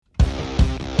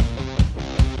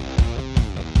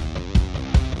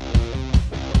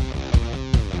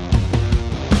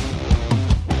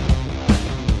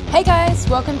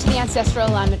Welcome to the Ancestral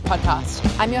Alignment Podcast.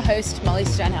 I'm your host, Molly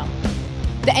Sternhell.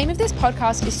 The aim of this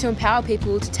podcast is to empower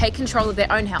people to take control of their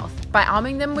own health by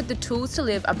arming them with the tools to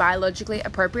live a biologically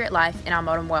appropriate life in our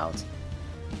modern world.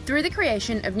 Through the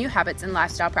creation of new habits and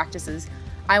lifestyle practices,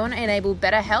 I want to enable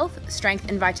better health, strength,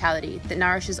 and vitality that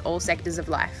nourishes all sectors of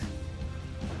life.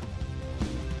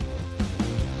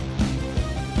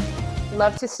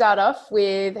 Love to start off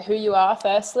with who you are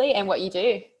firstly and what you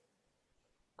do.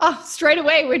 Oh, straight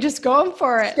away, we're just going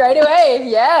for it. Straight away,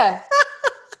 yeah.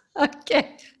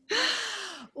 Okay.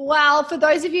 Well, for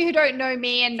those of you who don't know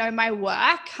me and know my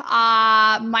work,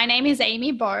 my name is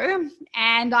Amy Bowe,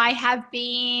 and I have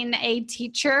been a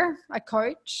teacher, a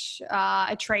coach,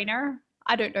 a trainer,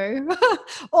 I don't know,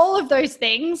 all of those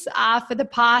things for the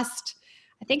past,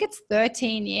 I think it's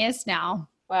 13 years now.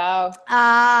 Wow.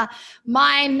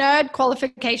 My nerd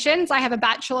qualifications, I have a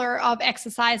Bachelor of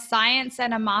Exercise Science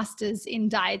and a Master's in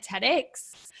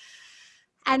Dietetics.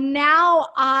 And now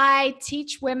I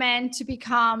teach women to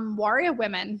become warrior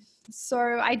women. So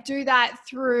I do that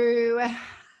through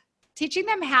teaching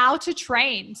them how to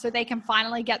train so they can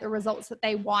finally get the results that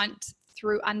they want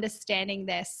through understanding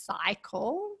their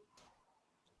cycle.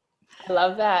 I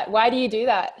love that. Why do you do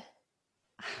that?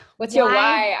 What's your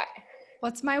why?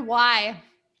 What's my why?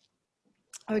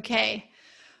 Okay.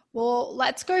 Well,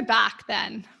 let's go back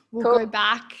then. We'll go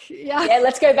back. Yeah,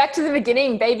 let's go back to the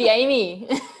beginning, baby Amy.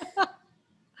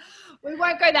 We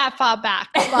won't go that far back,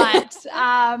 but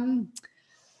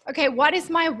okay, what is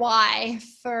my why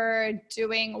for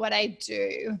doing what I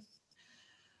do?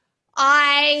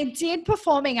 I did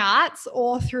performing arts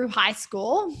all through high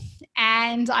school,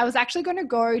 and I was actually going to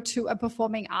go to a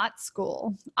performing arts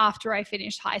school after I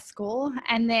finished high school.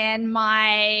 And then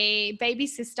my baby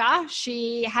sister,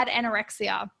 she had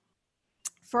anorexia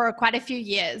for quite a few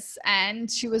years,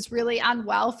 and she was really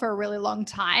unwell for a really long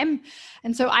time.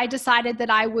 And so I decided that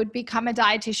I would become a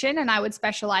dietitian and I would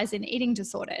specialize in eating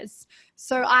disorders.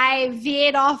 So I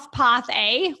veered off path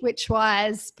A, which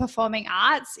was performing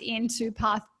arts, into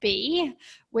path B,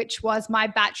 which was my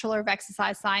Bachelor of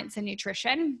Exercise Science and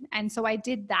Nutrition. And so I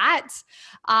did that.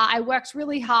 I worked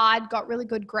really hard, got really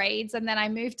good grades, and then I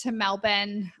moved to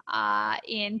Melbourne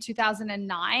in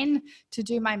 2009 to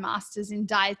do my master's in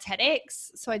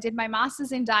dietetics. So I did my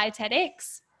master's in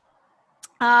dietetics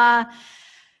and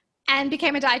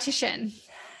became a dietitian.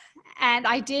 And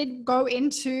I did go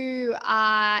into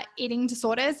eating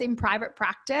disorders in private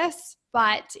practice,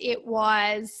 but it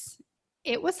was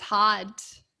hard.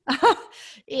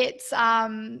 It's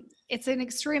an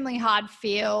extremely hard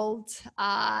field.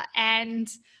 And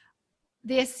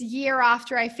this year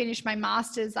after I finished my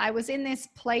master's, I was in this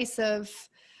place of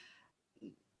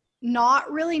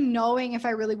not really knowing if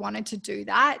I really wanted to do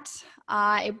that.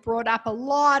 It brought up a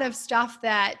lot of stuff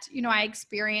that, I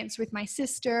experienced with my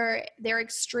sister. They're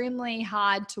extremely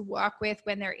hard to work with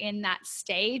when they're in that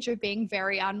stage of being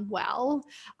very unwell.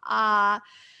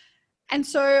 And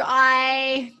so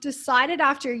I decided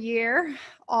after a year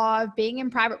of being in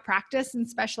private practice and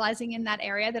specializing in that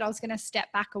area that I was going to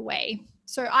step back away.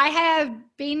 So I have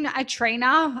been a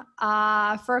trainer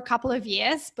for a couple of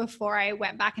years before I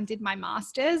went back and did my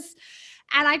master's.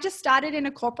 And I just started in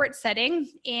a corporate setting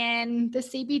in the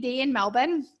CBD in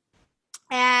Melbourne.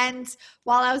 And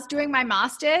while I was doing my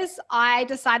master's, I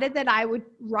decided that I would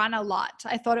run a lot.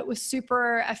 I thought it was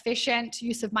super efficient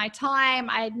use of my time.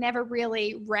 I had never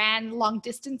really ran long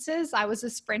distances. I was a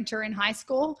sprinter in high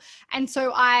school. And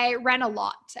so I ran a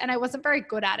lot and I wasn't very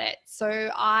good at it. So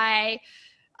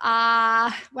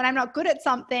when I'm not good at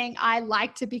something, I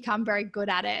like to become very good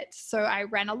at it. So I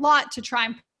ran a lot to try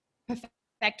and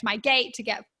perfect my gait, to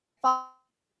get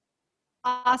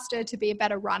faster, to be a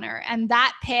better runner. And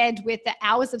that paired with the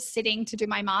hours of sitting to do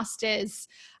my master's,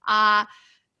 I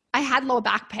had lower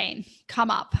back pain come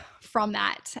up from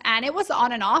that. And it was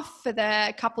on and off for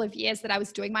the couple of years that I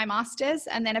was doing my master's.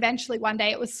 And then eventually one day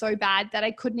it was so bad that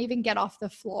I couldn't even get off the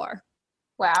floor.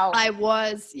 Wow. I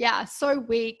was, so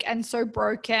weak and so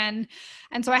broken.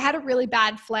 And so I had a really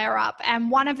bad flare up.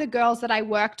 And one of the girls that I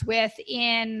worked with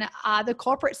in the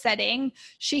corporate setting,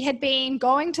 she had been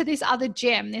going to this other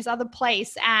gym, this other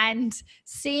place, and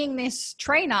seeing this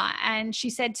trainer. And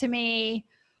she said to me,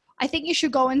 I think you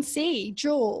should go and see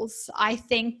Jules. I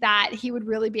think that he would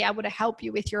really be able to help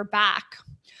you with your back.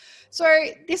 So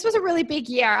this was a really big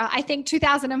year. I think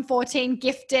 2014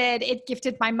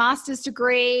 gifted my master's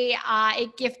degree.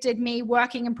 It gifted me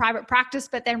working in private practice,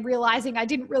 but then realizing I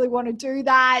didn't really want to do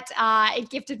that. It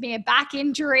gifted me a back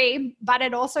injury, but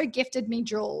it also gifted me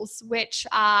Jules, which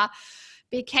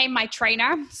became my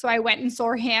trainer. So I went and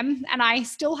saw him, and I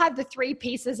still have the 3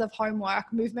 pieces of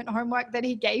movement homework that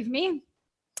he gave me.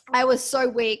 I was so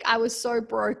weak. I was so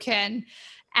broken.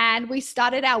 And we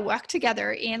started our work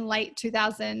together in late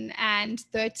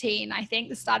 2013, I think,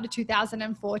 the start of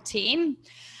 2014.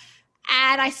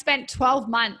 And I spent 12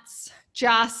 months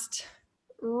just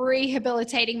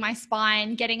rehabilitating my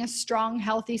spine, getting a strong,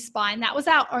 healthy spine. That was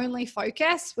our only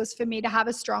focus, was for me to have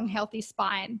a strong, healthy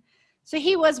spine. So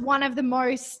he was one of the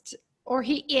most, or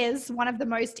he is one of the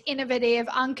most innovative,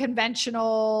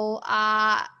 unconventional,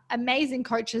 amazing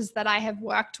coaches that I have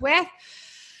worked with.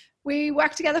 We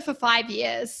worked together for 5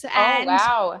 years. And oh,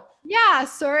 wow. yeah,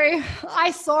 so I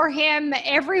saw him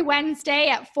every Wednesday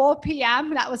at 4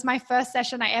 p.m. That was my first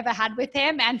session I ever had with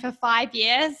him. And for 5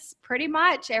 years, pretty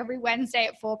much every Wednesday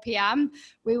at 4 p.m.,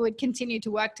 we would continue to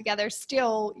work together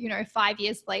still, 5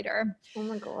 years later. Oh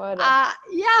my God.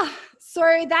 Yeah.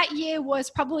 So that year was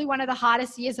probably one of the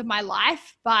hardest years of my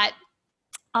life, but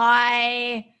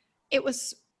it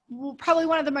was probably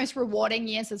one of the most rewarding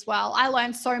years as well. I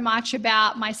learned so much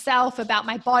about myself, about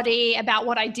my body, about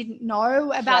what I didn't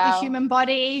know about the human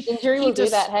body. Injury will do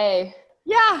that, hey.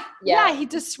 Yeah. He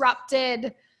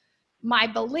disrupted my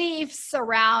beliefs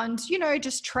around,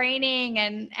 just training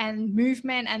and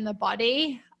movement and the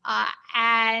body.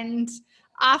 And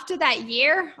after that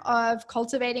year of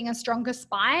cultivating a stronger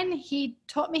spine, he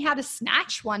taught me how to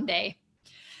snatch one day.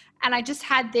 And I just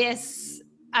had this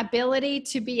ability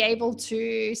to be able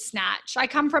to snatch. I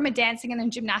come from a dancing and a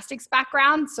gymnastics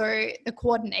background, so the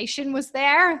coordination was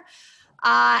there.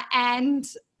 And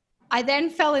I then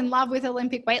fell in love with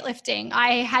Olympic weightlifting.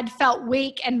 I had felt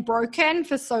weak and broken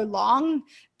for so long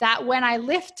that when I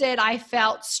lifted, I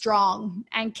felt strong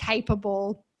and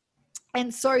capable.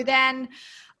 And so then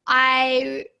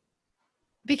I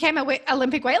became an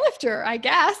Olympic weightlifter, I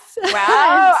guess.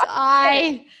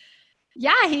 Wow.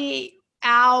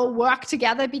 Our work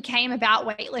together became about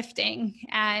weightlifting,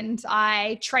 and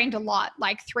I trained a lot,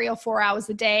 like 3 or 4 hours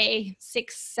a day,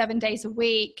 6-7 days a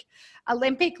week,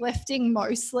 Olympic lifting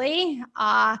mostly.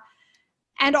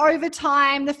 And over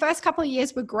time, the first couple of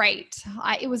years were great.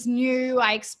 It was new.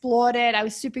 I explored it. I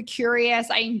was super curious.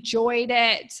 I enjoyed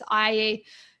it. I,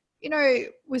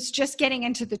 was just getting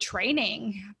into the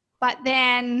training. But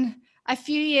then a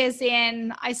few years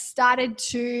in, I started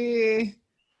to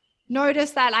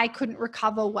noticed that I couldn't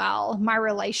recover well. My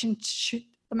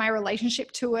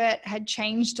relationship to it had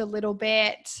changed a little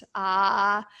bit.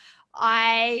 I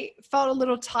felt a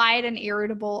little tired and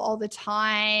irritable all the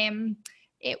time.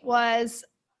 It was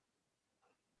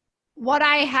what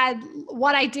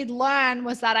I did learn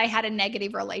was that I had a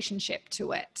negative relationship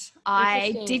to it.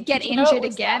 I did get injured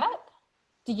again.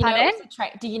 Do you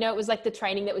know it was like the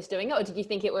training that was doing it, or did you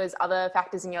think it was other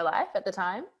factors in your life at the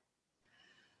time?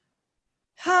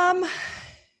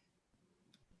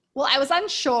 Well, I was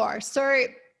unsure. So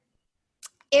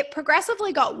it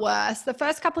progressively got worse. The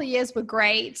first couple of years were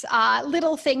great.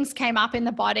 Little things came up in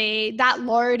the body. That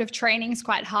load of training is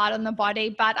quite hard on the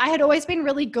body, but I had always been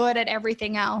really good at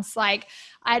everything else. Like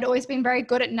I'd always been very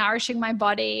good at nourishing my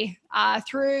body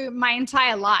through my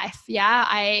entire life. Yeah,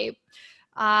 I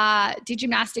did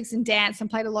gymnastics and dance and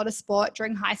played a lot of sport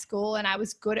during high school, and I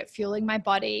was good at fueling my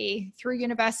body. Through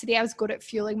university, I was good at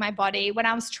fueling my body. When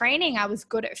I was training, I was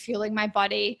good at fueling my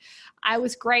body. I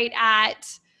was great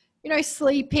at,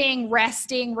 sleeping,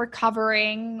 resting,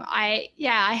 recovering. I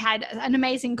had an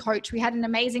amazing coach. We had an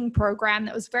amazing program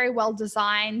that was very well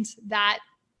designed, that,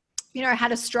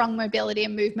 had a strong mobility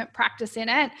and movement practice in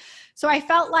it. So I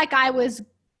felt like I was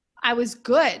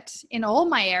good in all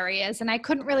my areas, and I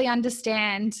couldn't really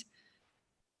understand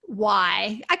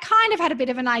why. I kind of had a bit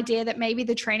of an idea that maybe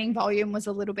the training volume was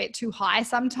a little bit too high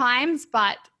sometimes,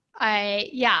 but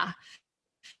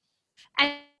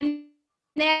And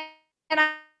then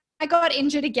I got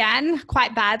injured again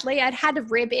quite badly. I'd had a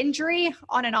rib injury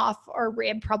on and off, or a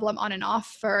rib problem on and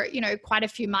off for, quite a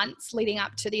few months leading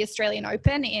up to the Australian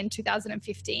Open in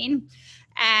 2015.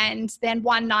 And then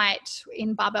one night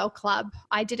in Barbell Club,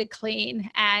 I did a clean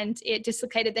and it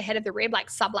dislocated the head of the rib, like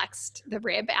subluxed the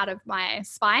rib out of my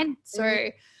spine.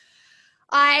 So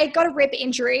I got a rib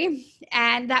injury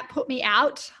and that put me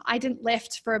out. I didn't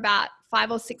lift for about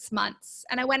 5 or 6 months,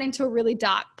 and I went into a really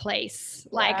dark place.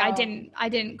 Like wow. I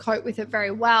didn't cope with it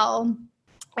very well.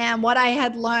 And what I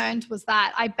had learned was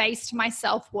that I based my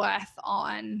self-worth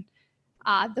on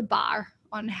the bar,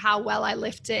 on how well I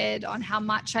lifted, on how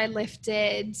much I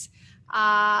lifted.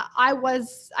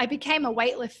 I became a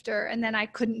weightlifter, and then I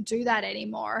couldn't do that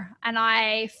anymore. And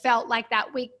I felt like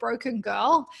that weak, broken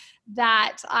girl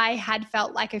that I had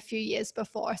felt like a few years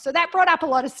before. So that brought up a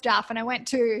lot of stuff, and I went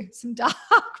to some dark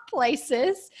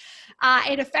places.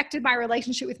 It affected my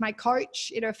relationship with my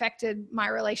coach. It affected my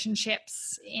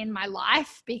relationships in my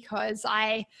life, because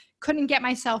I couldn't get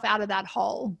myself out of that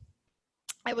hole.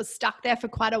 I was stuck there for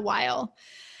quite a while.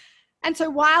 And so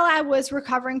while I was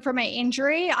recovering from my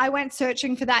injury, I went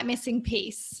searching for that missing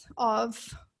piece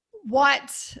of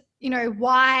what,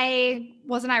 why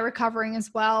wasn't I recovering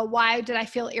as well? Why did I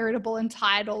feel irritable and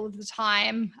tired all of the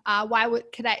time?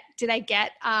 Did I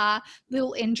get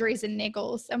little injuries and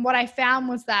niggles? And what I found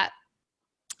was that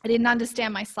I didn't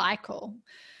understand my cycle.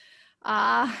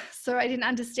 So I didn't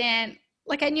understand,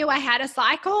 I knew I had a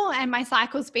cycle, and my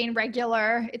cycle's been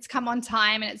regular. It's come on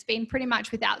time, and it's been pretty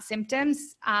much without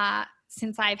symptoms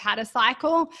since I've had a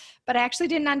cycle. But I actually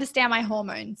didn't understand my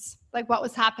hormones, what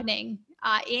was happening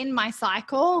in my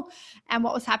cycle and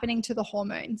what was happening to the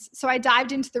hormones. So I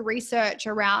dived into the research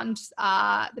around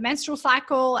the menstrual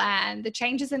cycle and the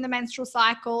changes in the menstrual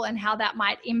cycle and how that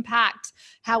might impact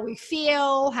how we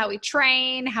feel, how we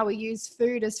train, how we use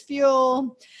food as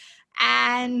fuel.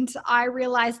 And I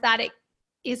realized that it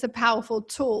is a powerful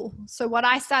tool. So what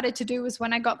I started to do was,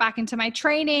 when I got back into my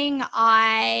training,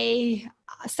 I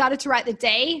started to write the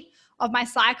day of my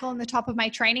cycle in the top of my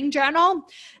training journal,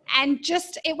 and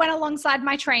it went alongside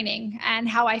my training and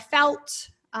how I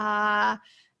felt. And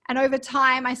over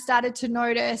time, I started to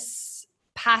notice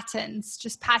patterns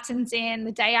in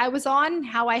the day I was on,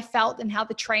 how I felt and how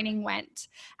the training went.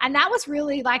 And that was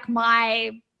really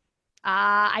my,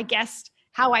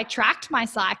 how I tracked my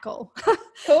cycle.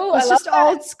 Cool. It was just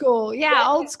old school. Yeah,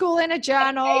 old school in a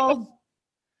journal.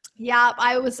 Yeah,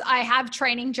 I have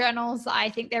training journals. I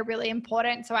think they're really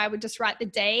important. So I would just write the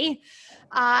day.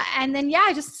 And then,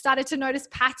 I just started to notice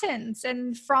patterns.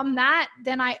 And from that,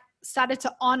 then I started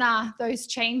to honor those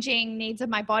changing needs of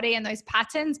my body and those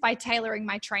patterns by tailoring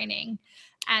my training.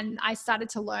 And I started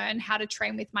to learn how to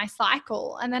train with my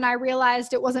cycle. And then I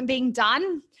realized it wasn't being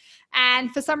done.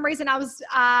 And for some reason, I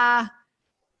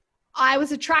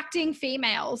was attracting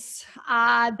females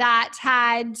that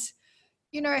had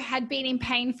been in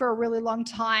pain for a really long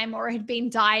time, or had been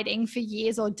dieting for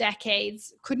years or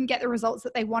decades, couldn't get the results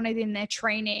that they wanted in their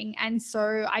training. And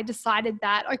so I decided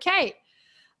that, okay,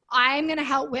 I'm going to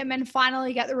help women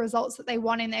finally get the results that they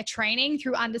want in their training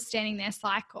through understanding their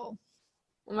cycle.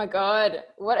 Oh my God,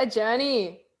 what a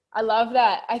journey. I love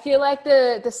that. I feel like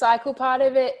the cycle part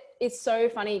of it is so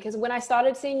funny, because when I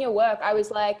started seeing your work, I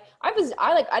was I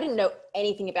didn't know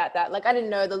anything about that. I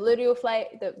didn't know the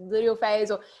luteal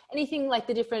phase or anything,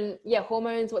 the different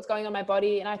hormones, what's going on in my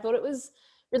body. And I thought it was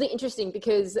really interesting,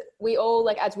 because we all,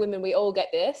 as women, we all get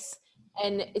this,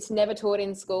 and it's never taught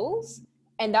in schools.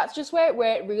 And that's just where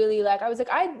it really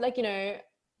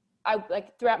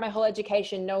throughout my whole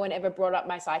education, no one ever brought up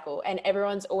my cycle, and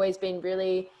everyone's always been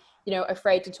really,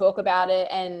 afraid to talk about it.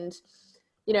 And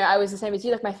I was the same as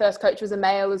you. My first coach was a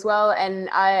male as well. And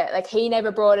he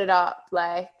never brought it up.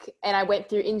 And I went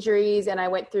through injuries, and I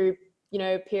went through,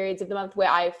 periods of the month where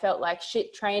I felt like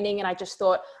shit training, and I just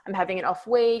thought I'm having an off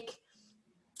week.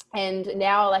 And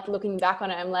now, looking back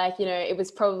on it, I'm it was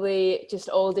probably just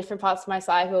all different parts of my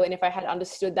cycle. And if I had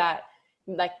understood that,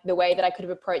 the way that I could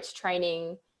have approached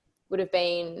training would have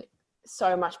been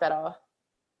so much better.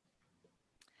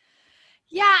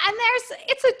 Yeah. And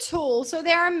it's a tool. So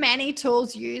there are many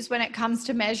tools used when it comes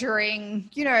to measuring,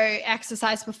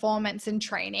 exercise performance and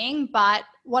training. But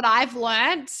what I've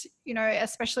learned,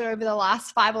 especially over the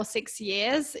last 5 or 6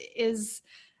 years, is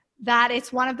that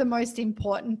it's one of the most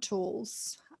important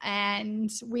tools. And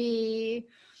we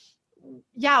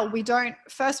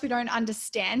don't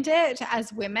understand it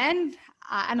as women.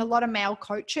 And a lot of male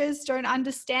coaches don't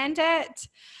understand it.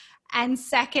 And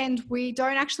second, we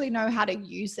don't actually know how to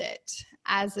use it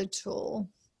as a tool.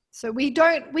 So we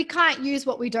can't use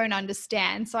what we don't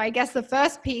understand. So I guess the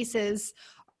first piece is,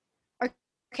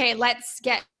 okay,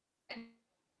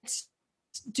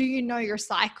 do you know your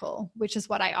cycle? Which is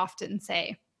what I often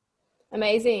say.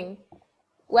 Amazing.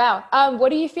 Wow. What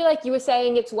do you feel like? You were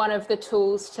saying it's one of the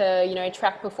tools to,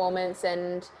 track performance,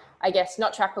 and I guess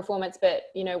not track performance, but,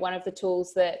 one of the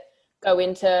tools that go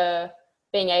into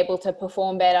being able to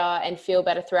perform better and feel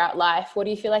better throughout life. What do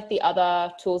you feel like the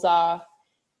other tools are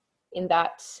in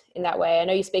that way? I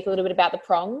know you speak a little bit about the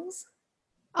prongs.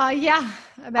 About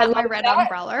my red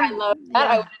umbrella. I love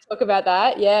that. I want to talk about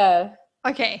that. Yeah.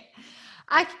 Okay.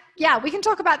 We can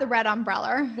talk about the red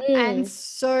umbrella. And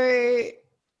so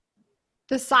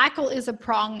the cycle is a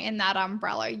prong in that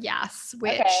umbrella, yes,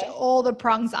 which all the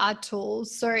prongs are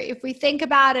tools. So if we think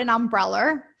about an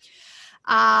umbrella,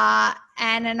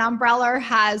 And an umbrella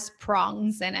has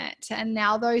prongs in it. And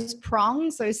now those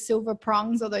prongs, those silver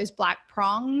prongs or those black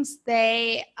prongs,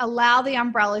 they allow the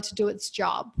umbrella to do its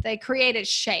job. They create its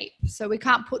shape. So we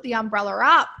can't put the umbrella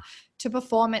up to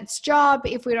perform its job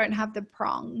if we don't have the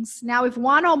prongs. Now, if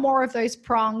one or more of those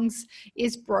prongs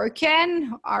is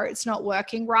broken or it's not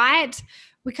working right,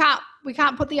 we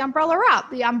can't put the umbrella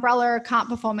up. The umbrella can't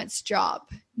perform its job.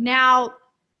 Now,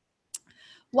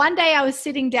 one day I was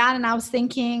sitting down and I was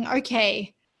thinking,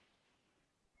 okay,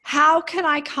 how can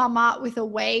I come up with a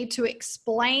way to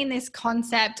explain this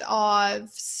concept of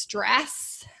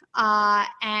stress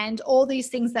and all these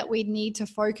things that we need to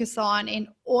focus on in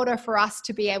order for us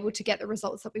to be able to get the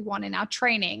results that we want in our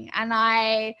training? And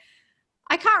I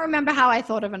can't remember how I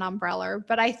thought of an umbrella,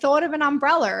 but I thought of an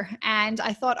umbrella and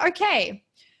I thought, okay,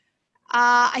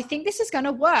 I think this is going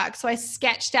to work. So I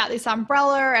sketched out this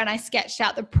umbrella and I sketched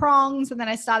out the prongs, and then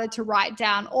I started to write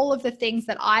down all of the things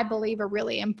that I believe are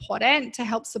really important to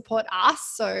help support us.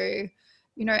 So,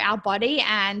 our body,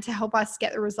 and to help us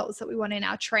get the results that we want in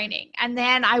our training. And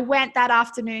then I went that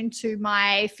afternoon to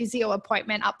my physio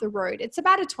appointment up the road. It's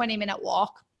about a 20-minute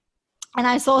walk. And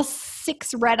I saw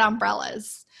 6 red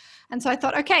umbrellas. And so I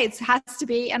thought, okay, it has to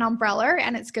be an umbrella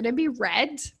and it's going to be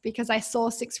red because I saw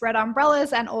 6 red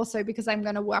umbrellas, and also because I'm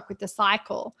going to work with the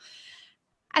cycle.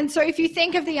 And so if you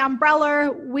think of the umbrella,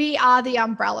 we are the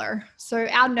umbrella. So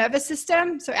our nervous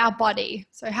system, so our body,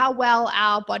 so how well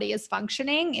our body is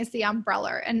functioning is the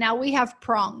umbrella. And now we have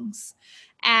prongs,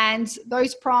 and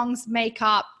those prongs make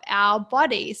up our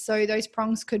body. So those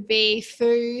prongs could be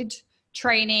food,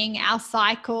 training, our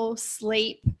cycle,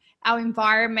 sleep, our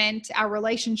environment, our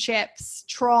relationships,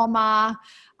 trauma,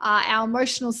 our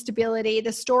emotional stability,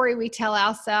 the story we tell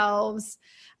ourselves,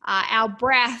 our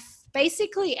breath,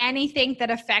 basically anything that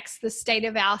affects the state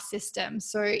of our system.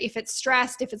 So if it's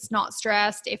stressed, if it's not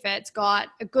stressed, if it's got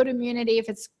a good immunity, if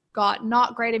it's got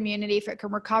not great immunity, if it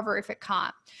can recover, if it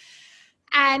can't.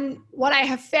 And what I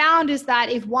have found is that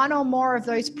if one or more of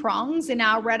those prongs in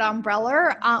our red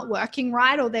umbrella aren't working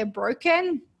right or they're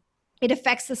broken, it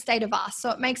affects the state of us. So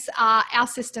it makes our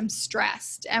system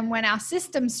stressed. And when our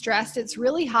system's stressed, it's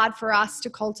really hard for us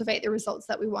to cultivate the results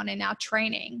that we want in our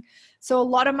training. So a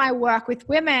lot of my work with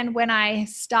women, when I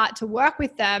start to work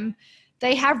with them,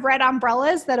 they have red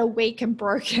umbrellas that are weak and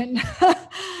broken.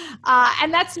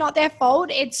 And that's not their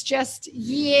fault. It's just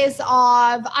years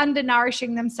of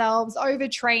undernourishing themselves,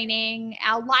 overtraining.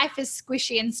 Our life is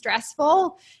squishy and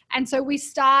stressful. And so we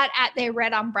start at their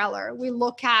red umbrella. We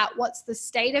look at what's the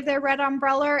state of their red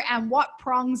umbrella and what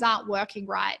prongs aren't working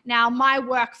right. Now, my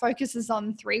work focuses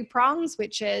on 3 prongs,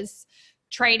 which is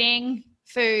training,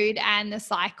 food, and the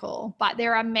cycle. But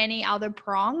there are many other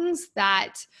prongs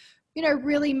that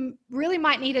really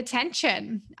might need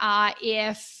attention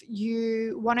if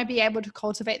you want to be able to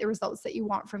cultivate the results that you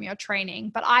want from your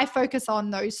training. But I focus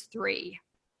on those 3.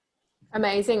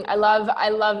 Amazing. I love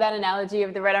that analogy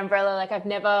of the red umbrella. I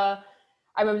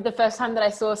remember the first time that I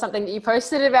saw something that you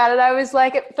posted about it, I was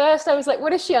like,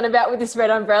 what is she on about with this red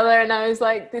umbrella? And I was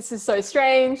like, this is so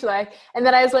strange. And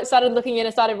then I was started looking in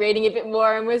and started reading a bit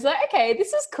more and was like, okay,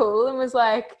 this is cool. And was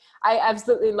like, I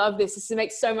absolutely love this. This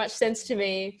makes so much sense to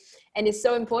me and is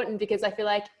so important, because I feel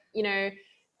like,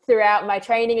 throughout my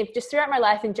training and just throughout my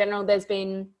life in general, there's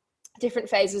been different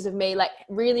phases of me,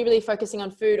 really, really focusing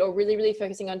on food, or really, really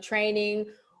focusing on training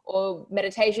or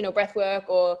meditation or breath work,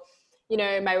 or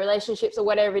my relationships or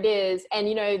whatever it is. And,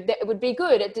 it would be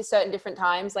good at certain different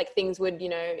times. Things would,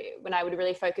 when I would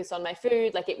really focus on my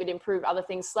food, it would improve other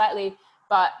things slightly.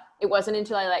 But it wasn't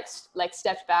until I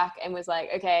stepped back and was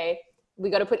like, okay, we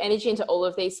got to put energy into all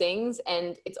of these things,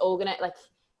 and it's all going to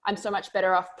I'm so much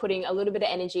better off putting a little bit of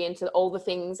energy into all the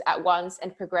things at once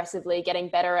and progressively getting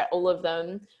better at all of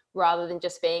them, rather than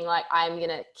just being I'm going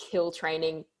to kill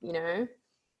training, Yeah,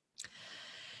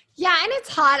 and it's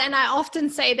hard. And I often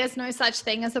say there's no such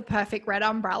thing as a perfect red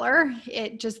umbrella.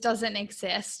 It just doesn't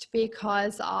exist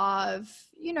because of,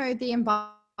 the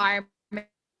environment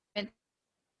in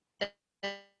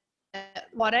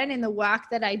the work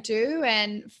that I do.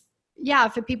 And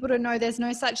for people to know there's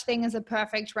no such thing as a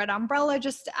perfect red umbrella,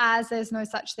 just as there's no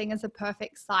such thing as a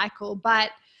perfect cycle.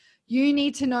 But you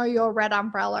need to know your red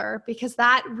umbrella, because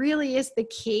that really is the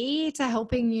key to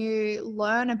helping you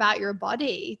learn about your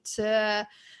body.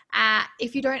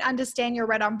 If you don't understand your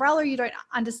red umbrella, you don't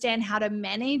understand how to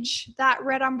manage that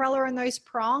red umbrella and those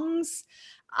prongs,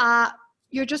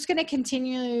 you're just going to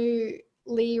continually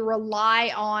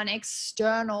rely on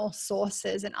external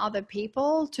sources and other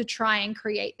people to try and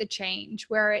create the change,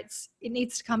 where it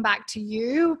needs to come back to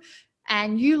you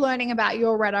and you learning about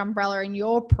your red umbrella and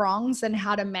your prongs and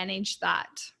how to manage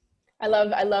that. I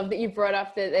love that you brought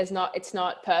up that it's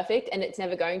not perfect and it's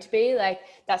never going to be. Like,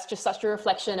 that's just such a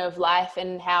reflection of life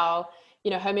and how,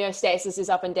 homeostasis is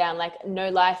up and down. Like, no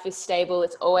life is stable.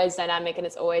 It's always dynamic and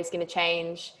it's always going to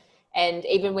change. And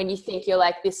even when you think you're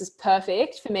like, this is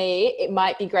perfect for me, it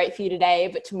might be great for you today,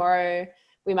 but tomorrow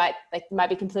it might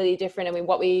be completely different. I mean,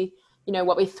 what we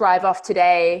thrive off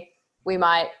today, it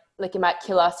might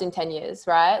kill us in 10 years,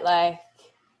 right? Like,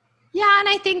 yeah, and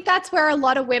I think that's where a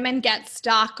lot of women get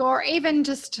stuck, or even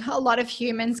just a lot of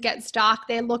humans get stuck.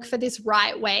 They look for this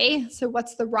right way. So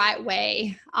what's the right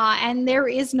way? And there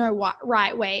is no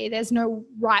right way. There's no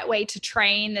right way to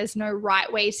train. There's no right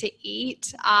way to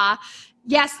eat.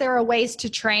 Yes, there are ways to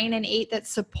train and eat that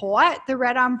support the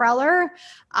red umbrella,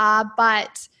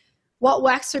 but what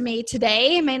works for me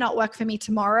today may not work for me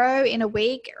tomorrow, in a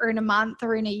week, or in a month,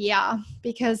 or in a year,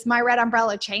 because my red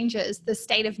umbrella changes. The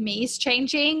state of me is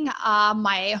changing.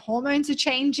 My hormones are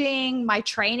changing. My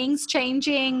training's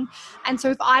changing. And so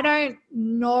if I don't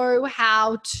know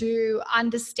how to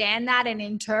understand that and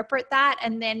interpret that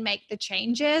and then make the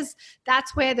changes,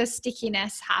 that's where the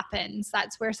stickiness happens.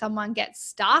 That's where someone gets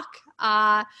stuck,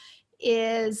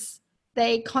 is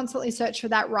they constantly search for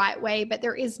that right way, but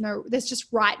there's just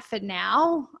right for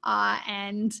now.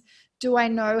 And do I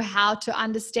know how to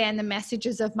understand the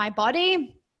messages of my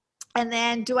body? And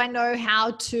then do I know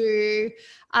how to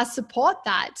support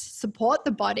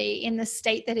the body in the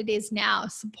state that it is now,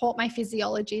 support my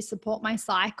physiology, support my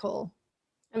cycle?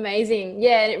 amazing.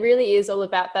 Yeah. And it really is all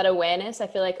about that awareness. I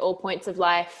feel like all points of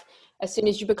life, as soon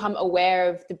as you become aware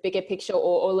of the bigger picture,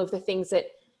 or all of the things that,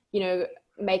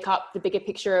 make up the bigger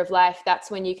picture of life,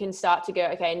 that's when you can start to go,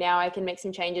 okay, now I can make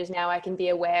some changes. Now I can be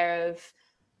aware of,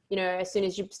 as soon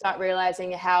as you start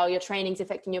realizing how your training's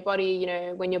affecting your body,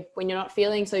 when you're not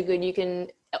feeling so good, you can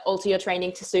alter your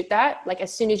training to suit that. Like,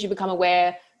 as soon as you become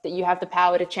aware that you have the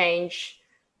power to change,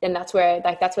 then that's where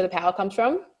the power comes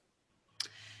from.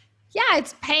 Yeah,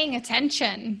 it's paying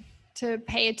attention, to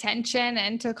pay attention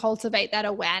and to cultivate that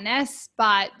awareness.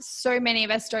 But so many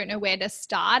of us don't know where to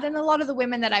start. And a lot of the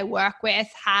women that I work with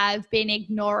have been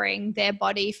ignoring their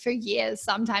body for years,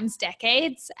 sometimes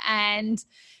decades, and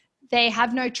they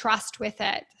have no trust with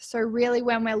it. So really,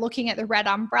 when we're looking at the red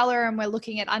umbrella and we're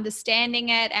looking at understanding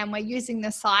it and we're using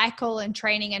the cycle and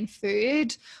training and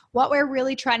food, what we're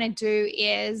really trying to do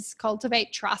is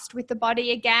cultivate trust with the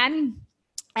body again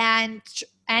and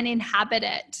inhabit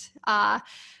it.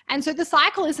 And so the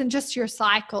cycle isn't just your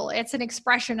cycle, it's an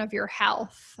expression of your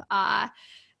health,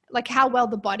 like how well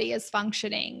the body is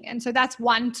functioning. And so that's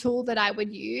one tool that I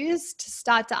would use to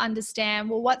start to understand,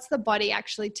 well, what's the body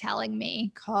actually telling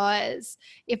me? Because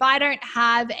if I don't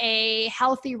have a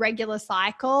healthy, regular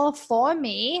cycle for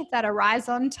me that arrives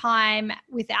on time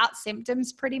without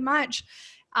symptoms pretty much,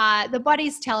 the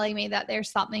body's telling me that there's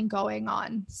something going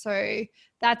on. So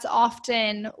that's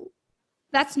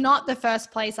not the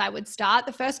first place I would start.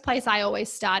 The first place I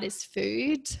always start is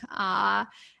food,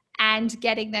 and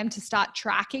getting them to start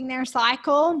tracking their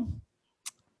cycle.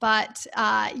 But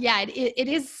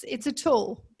it's a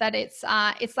tool that it's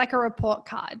like a report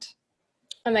card.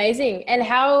 Amazing. And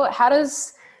how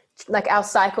does like our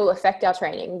cycle affect our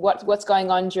training? What's going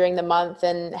on during the month,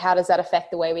 and how does that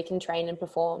affect the way we can train and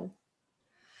perform?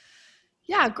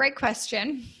 Yeah, great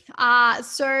question.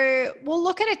 So we'll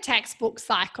look at a textbook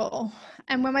cycle.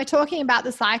 And when we're talking about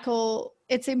the cycle,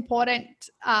 it's important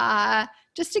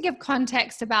just to give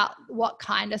context about what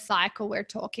kind of cycle we're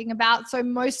talking about. So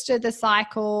most of the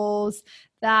cycles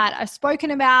that are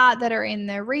spoken about, that are in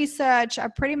the research, are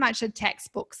pretty much a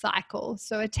textbook cycle.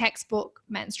 So a textbook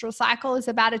menstrual cycle is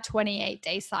about a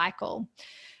 28-day cycle.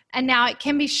 And now it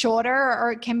can be shorter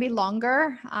or it can be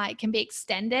longer. It can be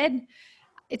extended.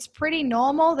 It's pretty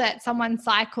normal that someone's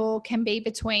cycle can be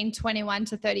between 21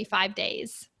 to 35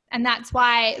 days. And that's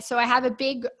why, so I have a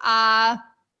big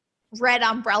red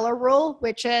umbrella rule,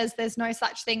 which is there's no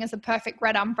such thing as a perfect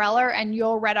red umbrella, and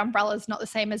your red umbrella is not the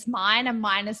same as mine, and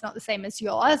mine is not the same as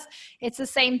yours. It's the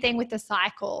same thing with the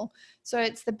cycle. So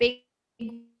it's the big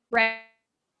red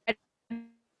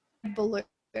balloon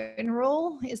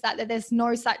rule, is that there's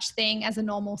no such thing as a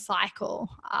normal cycle.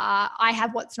 I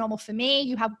have what's normal for me,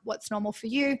 you have what's normal for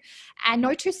you, and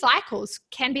no two cycles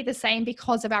can be the same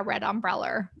because of our red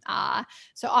umbrella.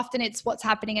 So often it's what's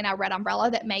happening in our red umbrella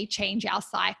that may change our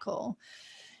cycle.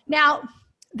 Now,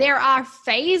 there are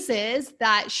phases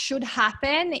that should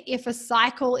happen if a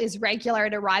cycle is regular,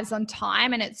 it arrives on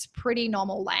time, and it's pretty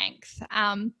normal length.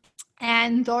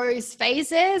 And those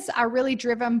phases are really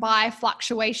driven by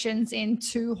fluctuations in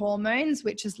two hormones,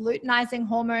 which is luteinizing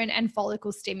hormone and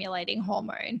follicle stimulating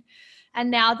hormone. And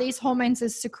now these hormones are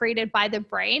secreted by the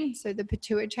brain, so the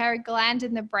pituitary gland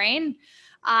in the brain.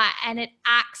 and it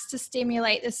acts to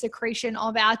stimulate the secretion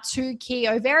of our two key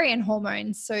ovarian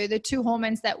hormones. So the two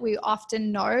hormones that we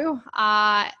often know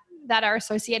that are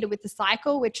associated with the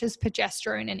cycle, which is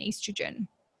progesterone and estrogen.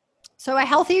 So a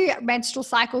healthy menstrual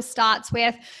cycle starts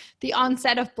with the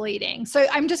onset of bleeding. So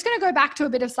I'm just going to go back to a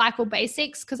bit of cycle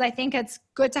basics because I think it's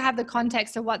good to have the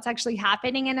context of what's actually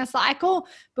happening in a cycle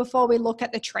before we look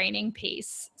at the training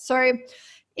piece. So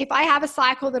if I have a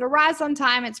cycle that arrives on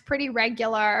time, it's pretty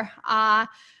regular.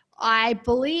 I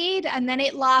bleed and then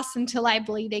it lasts until I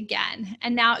bleed again.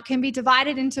 And now it can be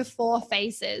divided into 4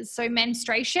 phases. So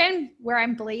menstruation, where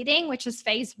I'm bleeding, which is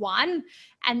phase 1.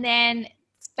 And then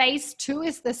phase 2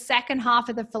 is the second half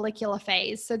of the follicular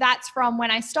phase. So that's from when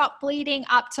I stop bleeding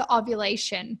up to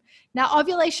ovulation. Now,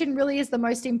 ovulation really is the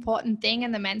most important thing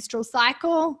in the menstrual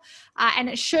cycle, and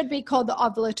it should be called the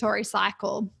ovulatory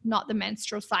cycle, not the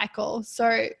menstrual cycle.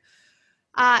 So,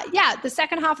 the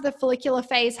second half of the follicular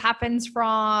phase happens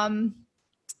from,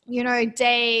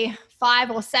 day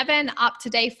 5 or 7 up to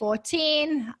day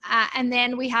 14. And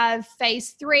then we have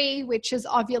phase 3, which is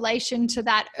ovulation to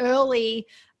that early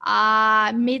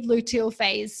mid-luteal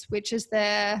phase, which is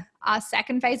the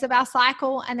second phase of our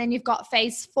cycle. And then you've got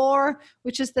phase 4,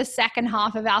 which is the second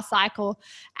half of our cycle.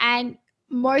 And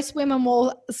most women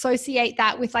will associate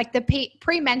that with like the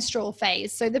premenstrual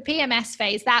phase. So the PMS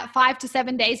phase, that 5 to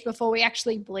 7 days before we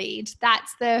actually bleed,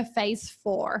 that's the phase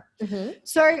 4. Mm-hmm.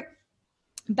 So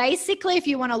basically, if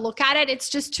you want to look at it, it's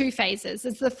just 2 phases.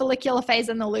 It's the follicular phase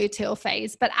and the luteal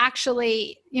phase. But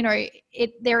actually,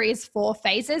 there is 4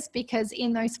 phases because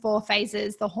in those 4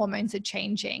 phases, the hormones are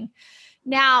changing.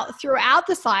 Now, throughout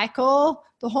the cycle,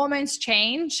 the hormones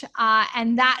change,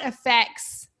 and that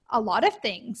affects a lot of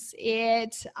things.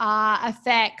 It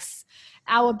affects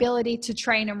our ability to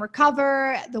train and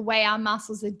recover, the way our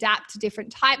muscles adapt to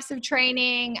different types of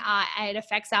training. It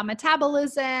affects our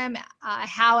metabolism,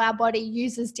 how our body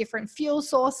uses different fuel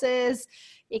sources.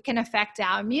 It can affect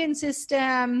our immune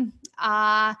system.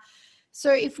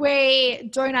 So if we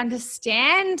don't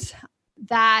understand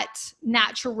that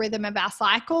natural rhythm of our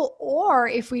cycle, or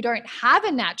if we don't have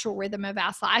a natural rhythm of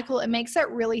our cycle, it makes it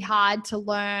really hard to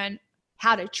learn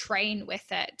how to train with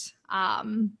it.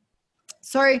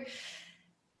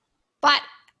 But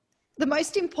the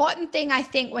most important thing, I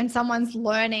think, when someone's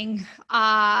learning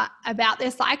about their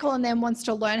cycle and then wants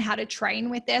to learn how to train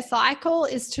with their cycle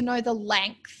is to know the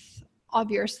length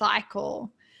of your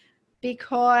cycle,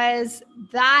 because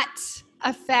that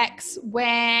affects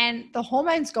when the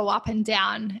hormones go up and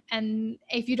down. And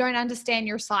if you don't understand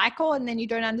your cycle and then you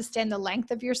don't understand the length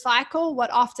of your cycle,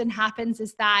 what often happens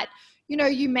is that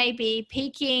you may be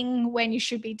peaking when you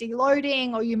should be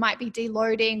deloading, or you might be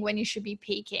deloading when you should be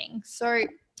peaking. So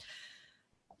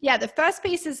the first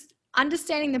piece is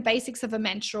understanding the basics of a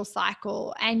menstrual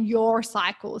cycle and your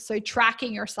cycle. So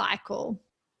tracking your cycle.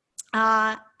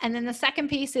 And then the second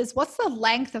piece is, what's the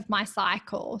length of my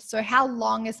cycle? So how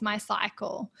long is my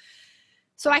cycle?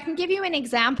 So I can give you an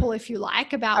example if you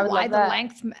like about why the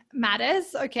length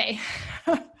matters. Okay.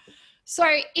 So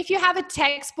if you have a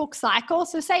textbook cycle,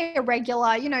 so say a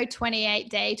regular,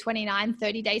 28-day, 29,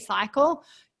 30-day cycle,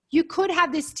 you could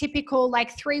have this typical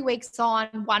like 3 weeks on,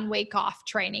 1 week off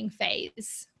training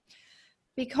phase.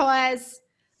 Because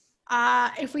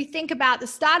if we think about the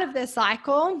start of the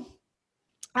cycle,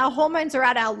 our hormones are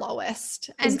at our lowest.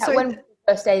 And so when the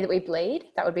first day that we bleed,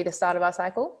 that would be the start of our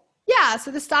cycle? Yeah, so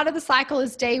the start of the cycle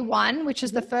is day 1, which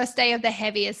is the first day of the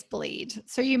heaviest bleed.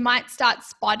 So you might start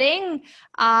spotting,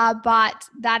 but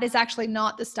that is actually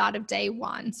not the start of day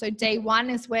 1. So day 1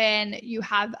 is when you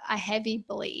have a heavy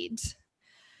bleed.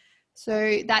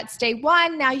 So that's day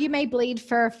 1. Now you may bleed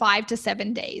for 5 to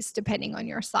 7 days, depending on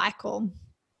your cycle.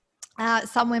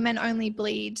 Some women only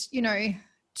bleed,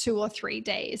 2 or 3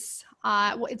 days.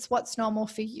 It's what's normal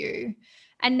for you.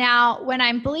 And now when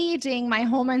I'm bleeding, my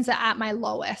hormones are at my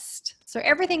lowest. So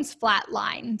everything's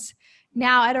flatlined.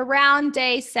 Now at around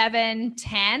day 7,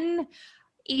 10,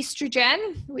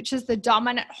 estrogen, which is the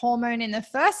dominant hormone in the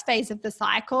first phase of the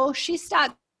cycle, she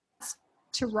starts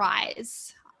to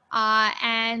rise.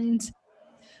 And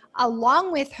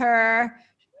along with her,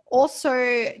 also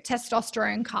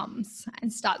testosterone comes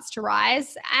and starts to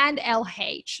rise, and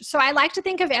LH. So I like to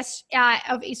think of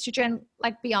estrogen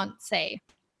like Beyonce.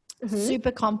 Mm-hmm. Super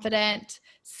confident,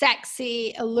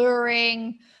 sexy,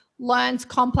 alluring, learns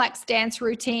complex dance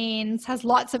routines, has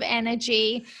lots of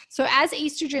energy. So as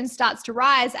estrogen starts to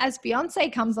rise, as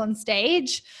Beyonce comes on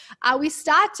stage, we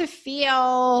start to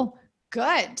feel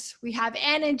good. We have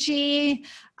energy.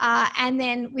 And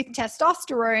then with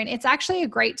testosterone, it's actually a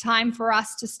great time for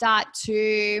us to start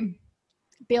to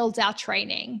build our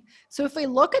training. So if we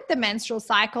look at the menstrual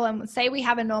cycle and say we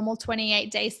have a normal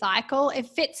 28-day cycle, it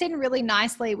fits in really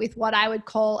nicely with what I would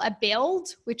call a build,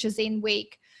 which is in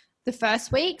the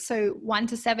first week. So 1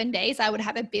 to 7 days, I would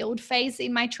have a build phase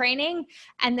in my training.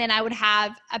 And then I would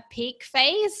have a peak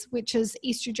phase, which is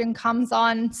estrogen comes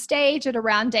on stage at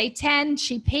around day 10.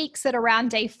 She peaks at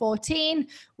around day 14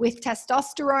 with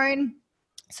testosterone.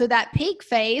 So that peak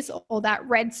phase, or that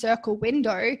red circle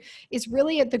window, is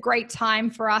really the great time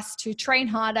for us to train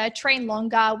harder, train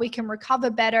longer. We can recover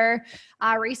better.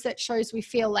 Our research shows we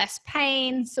feel less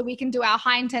pain. So we can do our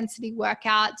high intensity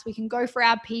workouts. We can go for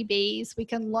our PBs. We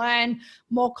can learn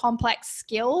more complex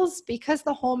skills because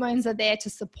the hormones are there to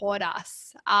support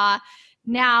us.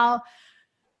 Now,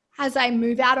 as I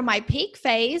move out of my peak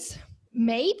phase,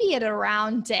 maybe at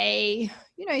around day,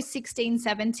 16,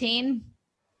 17,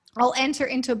 I'll enter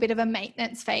into a bit of a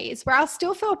maintenance phase where I'll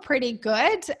still feel pretty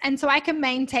good. And so I can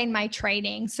maintain my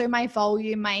training, so my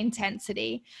volume, my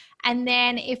intensity. And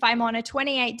then if I'm on a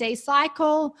 28-day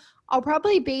cycle, I'll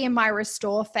probably be in my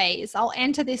restore phase. I'll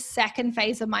enter this second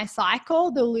phase of my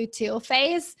cycle, the luteal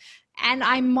phase, and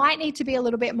I might need to be a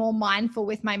little bit more mindful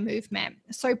with my movement.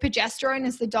 So progesterone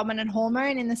is the dominant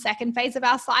hormone in the second phase of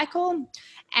our cycle.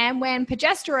 And when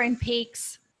progesterone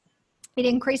peaks, it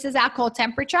increases our core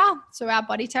temperature, so our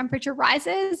body temperature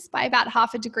rises by about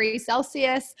 0.5 degrees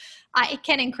Celsius. It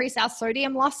can increase our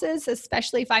sodium losses,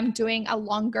 especially if I'm doing a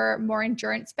longer, more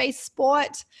endurance-based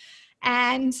sport.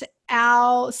 And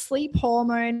our sleep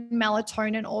hormone,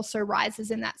 melatonin, also rises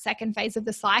in that second phase of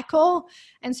the cycle.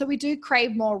 And so we do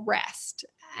crave more rest.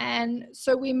 And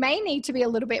so we may need to be a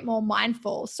little bit more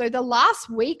mindful. So the last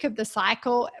week of the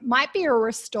cycle might be a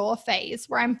restore phase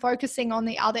where I'm focusing on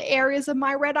the other areas of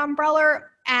my red umbrella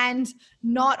and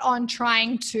not on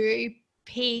trying to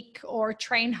peak or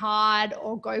train hard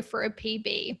or go for a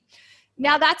PB.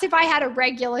 Now that's if I had a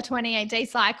regular 28-day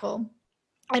cycle.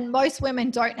 And most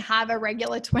women don't have a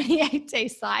regular 28-day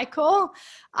cycle.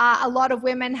 A lot of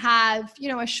women have,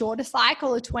 a shorter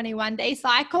cycle, a 21-day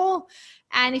cycle.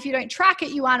 And if you don't track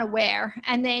it, you aren't aware.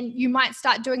 And then you might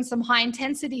start doing some high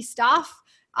intensity stuff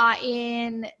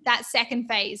in that second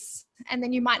phase. And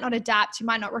then you might not adapt. You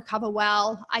might not recover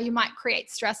well. You might create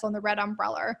stress on the red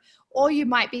umbrella. Or you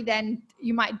might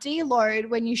deload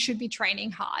when you should be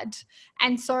training hard.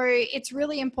 And so it's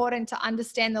really important to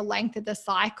understand the length of the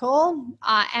cycle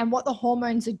and what the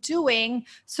hormones are doing.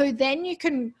 So then you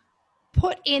can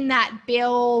put in that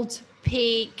build,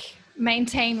 peak,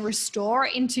 maintain, restore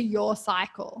into your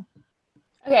cycle.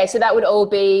 Okay, so that would all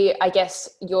be, I guess,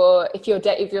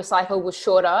 if your cycle was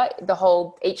shorter,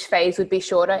 each phase would be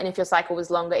shorter, and if your cycle was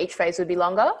longer, each phase would be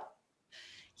longer.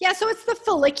 Yeah, so it's the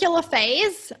follicular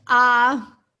phase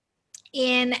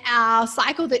in our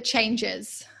cycle that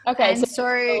changes. Okay, and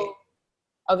so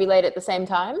ovulate at the same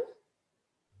time?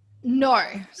 No.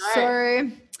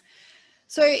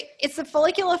 So it's the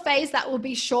follicular phase that will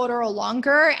be shorter or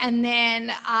longer, and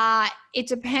then it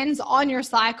depends on your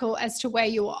cycle as to where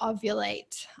you will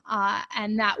ovulate,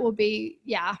 and that will be,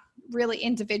 really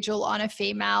individual on a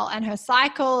female and her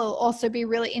cycle. It'll also be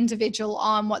really individual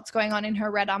on what's going on in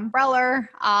her red umbrella.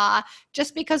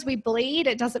 Just because we bleed,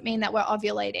 it doesn't mean that we're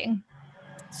ovulating.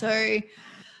 So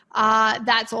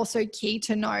that's also key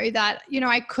to know that,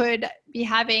 I could be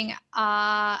having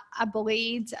a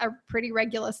bleed, a pretty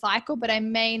regular cycle, but I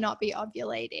may not be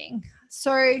ovulating.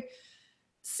 So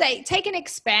take an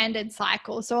expanded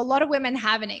cycle. So a lot of women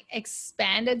have an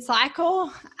expanded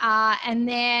cycle. And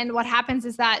then what happens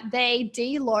is that they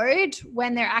deload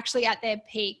when they're actually at their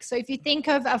peak. So if you think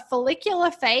of a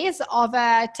follicular phase of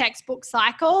a textbook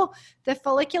cycle, the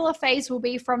follicular phase will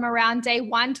be from around day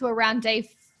 1 to around day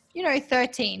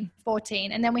 13,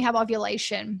 14. And then we have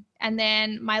ovulation. And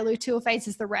then my luteal phase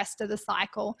is the rest of the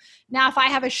cycle. Now, if I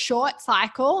have a short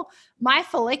cycle, my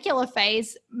follicular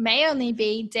phase may only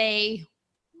be day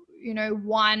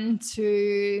 1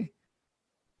 to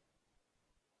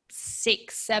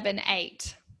 6, 7,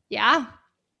 8. Yeah.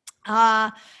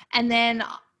 And then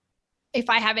if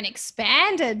I have an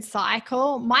expanded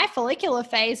cycle, my follicular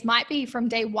phase might be from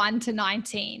day 1 to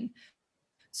 19.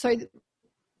 So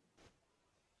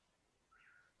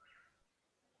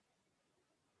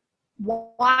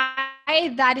why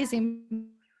that is important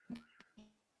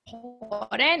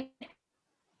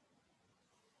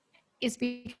is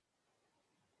because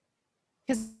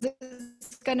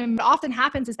often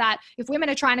happens is that if women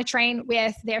are trying to train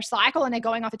with their cycle and they're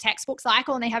going off a textbook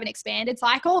cycle and they have an expanded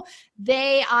cycle,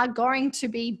 they are going to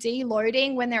be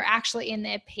deloading when they're actually in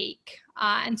their peak.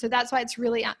 And so that's why it's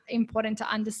really important to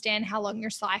understand how long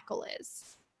your cycle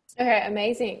is. Okay,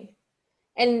 amazing.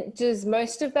 And does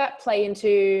most of that play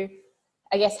into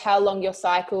I guess how long your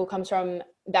cycle comes from,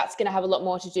 that's going to have a lot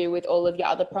more to do with all of your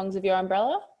other prongs of your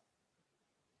umbrella.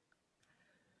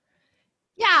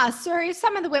 Yeah, so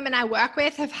some of the women I work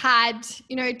with have had,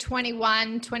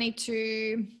 21,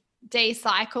 22 day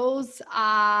cycles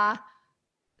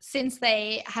since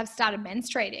they have started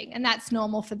menstruating, and that's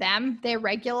normal for them. They're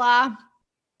regular,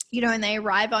 and they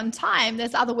arrive on time.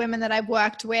 There's other women that I've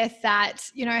worked with that,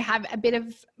 have a bit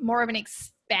of more of an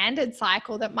expanded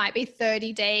cycle that might be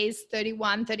 30 days,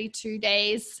 31, 32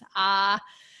 days.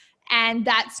 And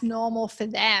that's normal for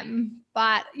them.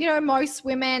 But, most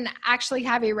women actually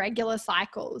have irregular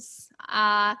cycles.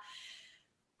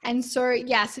 And so,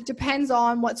 yes, it depends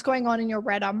on what's going on in your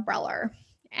red umbrella.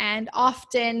 And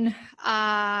often,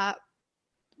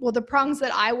 the prongs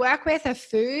that I work with are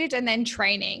food and then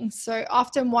training. So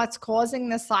often what's causing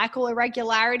the cycle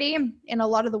irregularity in a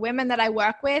lot of the women that I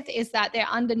work with is that they're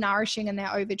undernourishing and they're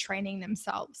overtraining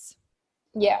themselves.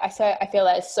 Yeah, I feel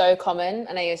that is so common,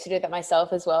 and I used to do that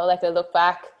myself as well. Like I look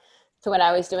back to when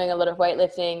I was doing a lot of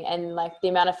weightlifting, and like the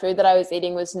amount of food that I was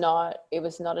eating was not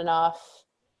enough,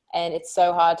 and it's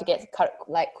so hard to get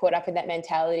caught up in that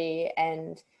mentality,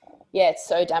 and yeah, it's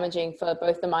so damaging for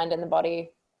both the mind and the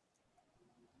body.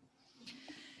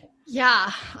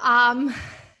 Yeah,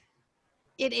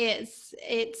 it is.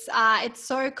 It's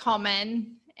so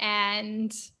common,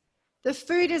 and the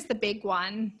food is the big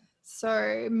one.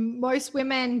 So most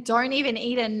women don't even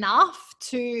eat enough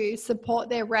to support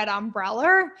their red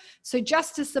umbrella. So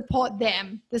just to support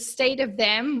them, the state of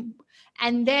them,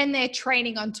 and then they're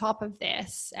training on top of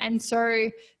this. And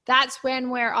so that's when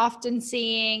we're often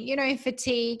seeing,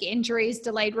 fatigue, injuries,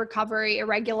 delayed recovery,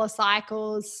 irregular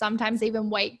cycles, sometimes even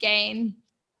weight gain.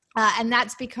 And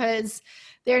that's because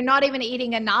they're not even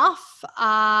eating enough,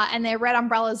 and their red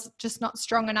umbrella is just not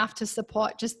strong enough to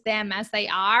support just them as they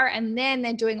are. And then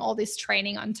they're doing all this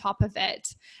training on top of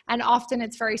it. And often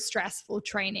it's very stressful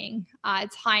training.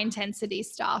 It's high intensity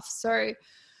stuff. So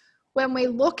when we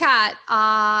look at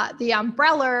the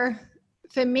umbrella,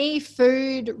 for me,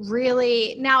 food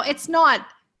really, now it's not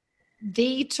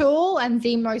the tool and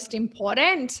the most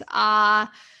important,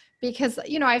 because,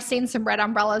 I've seen some red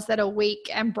umbrellas that are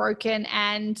weak and broken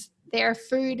and their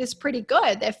food is pretty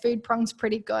good. Their food prong's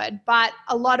pretty good. But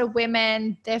a lot of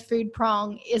women, their food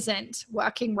prong isn't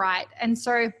working right. And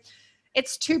so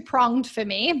it's two-pronged for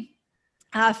me.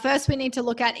 First, we need to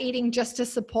look at eating just to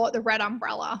support the red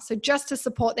umbrella. So just to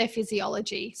support their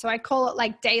physiology. So I call it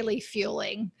like daily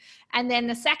fueling. And then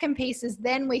the second piece is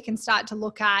then we can start to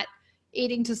look at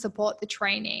eating to support the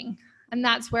training. And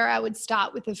that's where I would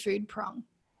start with the food prong.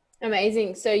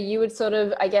 Amazing. So you would sort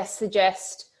of, I guess,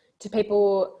 suggest to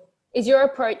people, is your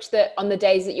approach that on the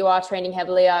days that you are training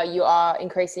heavilier, you are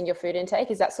increasing your food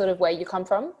intake? Is that sort of where you come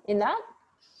from in that?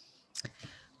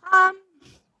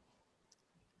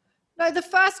 No, the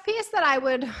first piece that I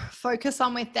would focus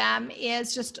on with them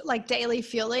is just like daily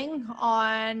fueling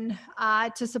on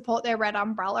to support their red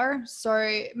umbrella.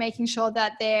 So making sure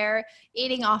that they're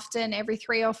eating often, every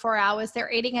 3 or 4 hours,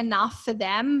 they're eating enough for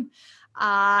them.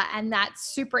 And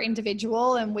that's super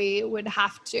individual, and we would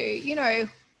have to,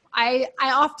 I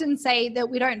often say that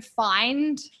we don't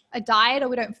find a diet or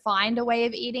we don't find a way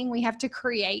of eating. We have to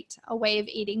create a way of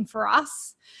eating for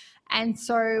us. And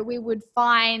so we would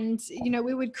find,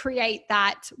 we would create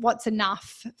that what's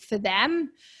enough for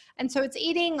them. And so it's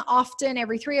eating often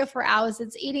every 3 or 4 hours,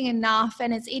 it's eating enough,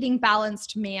 and it's eating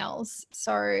balanced meals.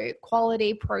 So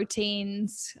quality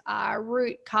proteins,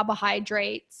 root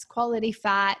carbohydrates, quality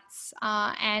fats,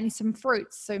 and some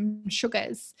fruits, some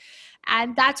sugars.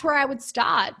 And that's where I would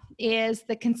start, is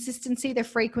the consistency, the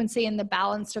frequency, and the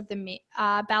balance of the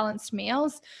balanced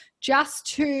meals, just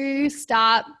to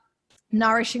start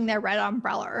nourishing their red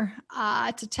umbrella,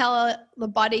 to tell the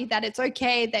body that it's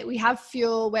okay, that we have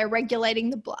fuel, we're regulating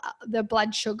the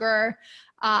blood sugar,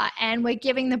 and we're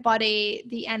giving the body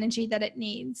the energy that it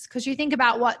needs. Because you think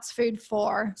about what's food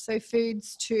for. So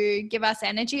food's to give us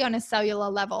energy on a cellular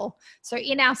level. So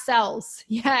in our cells,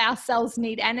 our cells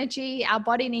need energy. Our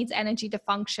body needs energy to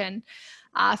function.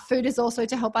 Food is also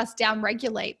to help us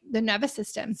down-regulate the nervous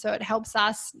system. So it helps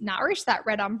us nourish that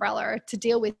red umbrella to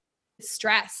deal with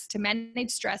stress, to manage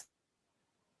stress.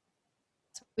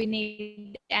 We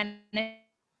need energy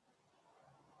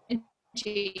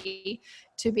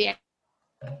to be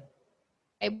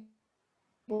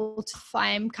able to, if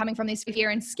I'm coming from this fear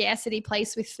and scarcity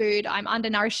place with food, I'm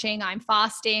undernourishing, I'm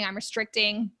fasting, I'm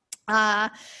restricting,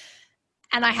 and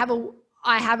I have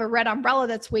a red umbrella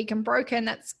that's weak and broken,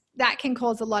 that can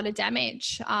cause a lot of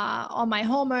damage on my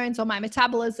hormones, on my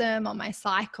metabolism, on my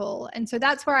cycle. And so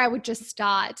that's where I would just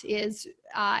start, is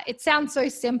it sounds so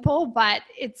simple, but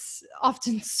it's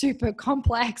often super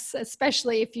complex,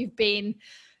 especially if you've been,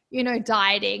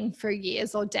 dieting for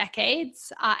years or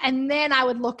decades. And then I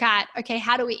would look at, okay,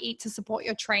 how do we eat to support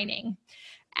your training?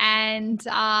 And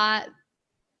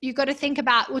you've got to think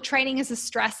about, well, training is a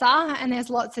stressor, and there's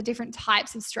lots of different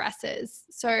types of stresses.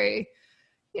 So,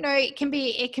 it can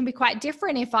be quite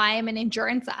different if I am an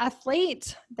endurance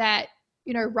athlete that,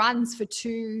 runs for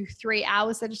 2-3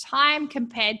 hours at a time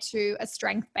compared to a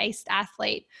strength-based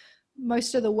athlete.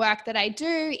 Most of the work that I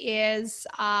do is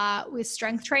with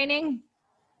strength training.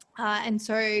 And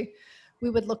so we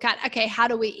would look at, okay, how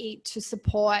do we eat to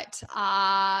support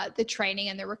the training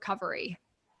and the recovery?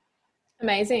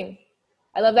 Amazing.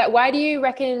 I love that. Why do you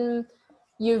reckon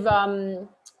you've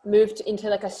moved into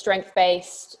like a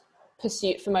strength-based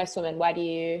pursuit for most women? Why do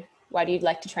you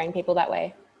like to train people that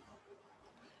way?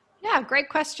 Yeah, great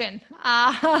question.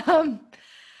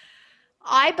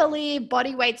 I believe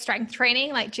body weight strength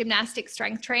training, like gymnastic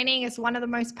strength training, is one of the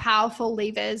most powerful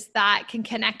levers that can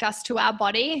connect us to our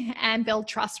body and build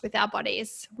trust with our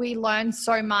bodies. We learn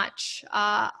so much.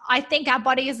 I think our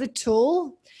body is a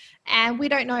tool and we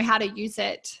don't know how to use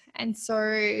it. And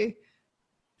so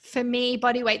for me,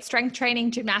 body weight strength training,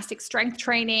 gymnastic strength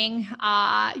training,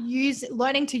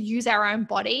 learning to use our own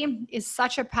body is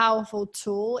such a powerful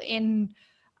tool in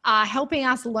helping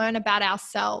us learn about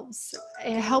ourselves,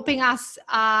 helping us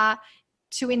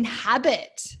to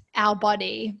inhabit our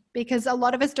body, because a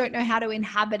lot of us don't know how to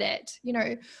inhabit it.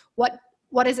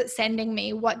 What is it sending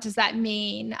me? What does that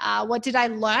mean? What did I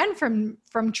learn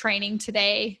from training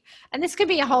today? And this could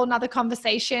be a whole nother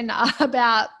conversation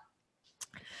about,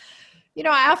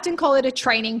 I often call it a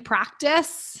training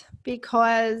practice,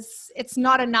 because it's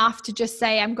not enough to just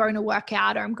say I'm going to work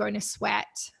out or I'm going to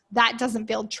sweat. That doesn't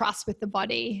build trust with the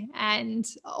body. And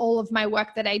all of my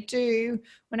work that I do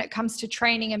when it comes to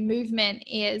training and movement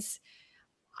is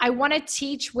I want to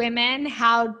teach women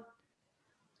how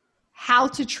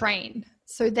to train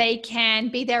so they can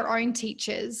be their own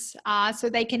teachers, so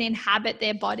they can inhabit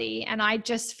their body. And I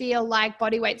just feel like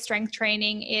body weight strength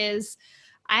training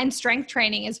and strength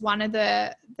training is one of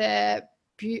the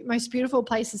most beautiful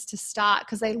places to start,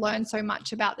 because they learn so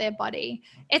much about their body.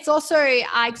 It's also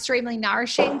extremely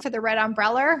nourishing for the red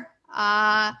umbrella.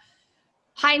 High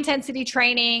intensity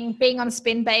training, being on a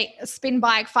spin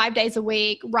bike 5 days a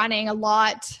week, running a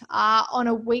lot on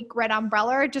a weak red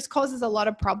umbrella just causes a lot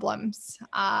of problems.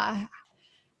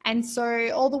 And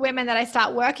so all the women that I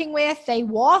start working with, they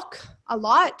walk a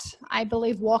lot. I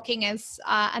believe walking is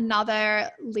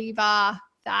another lever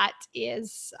that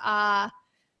is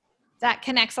that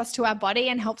connects us to our body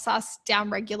and helps us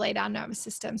downregulate our nervous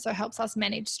system. So it helps us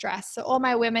manage stress. So all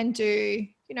my women do,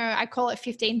 I call it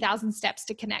 15,000 steps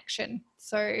to connection.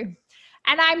 So, and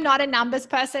I'm not a numbers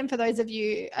person. For those of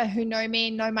you who know me,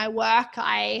 know my work,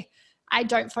 I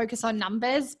don't focus on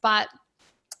numbers, but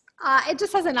it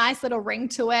just has a nice little ring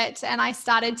to it. And I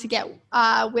started to get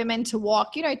women to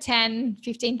walk, 10,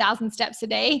 15,000 steps a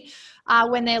day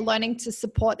when they're learning to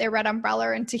support their red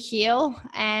umbrella and to heal.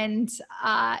 And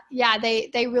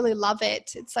they really love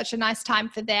it. It's such a nice time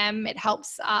for them. It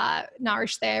helps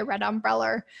nourish their red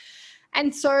umbrella.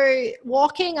 And so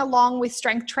walking along with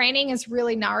strength training is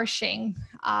really nourishing.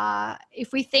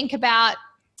 If we think about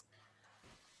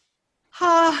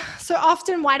so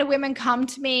often, why do women come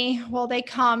to me? Well, they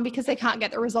come because they can't get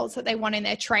the results that they want in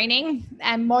their training.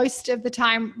 And most of the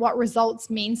time, what results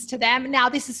means to them. Now,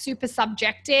 this is super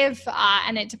subjective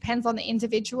and it depends on the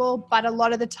individual, but a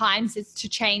lot of the times it's to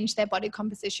change their body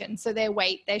composition. So their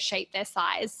weight, their shape, their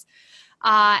size.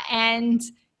 And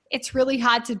it's really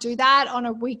hard to do that on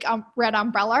a weak red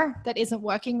umbrella that isn't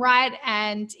working right.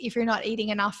 And if you're not eating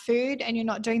enough food and you're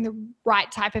not doing the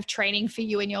right type of training for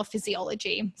you and your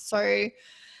physiology. So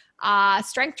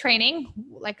strength training,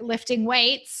 like lifting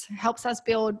weights, helps us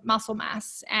build muscle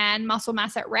mass, and muscle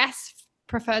mass at rest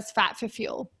prefers fat for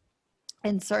fuel.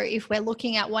 And so if we're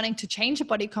looking at wanting to change a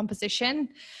body composition,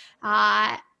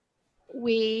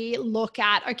 we look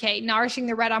at, okay, nourishing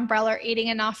the red umbrella, eating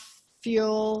enough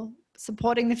fuel,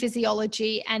 supporting the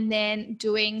physiology, and then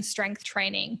doing strength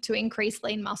training to increase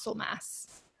lean muscle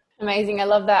mass. Amazing. I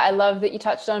love that. I love that you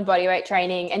touched on body weight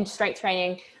training and strength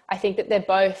training. I think that they're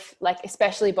both, like,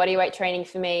 especially body weight training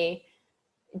for me,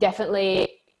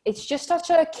 definitely, it's just such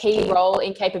a key role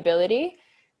in capability.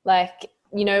 Like,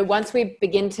 once we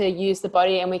begin to use the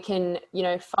body and we can,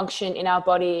 function in our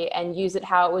body and use it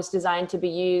how it was designed to be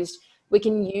used, we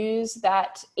can use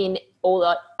that in all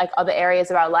the, other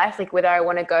areas of our life. Like whether I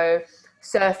want to go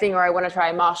surfing or I want to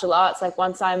try martial arts, like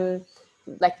once I'm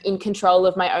in control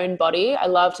of my own body, I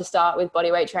love to start with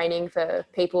body weight training for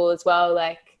people as well.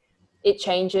 Like it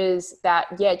changes that,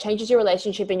 it changes your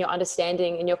relationship and your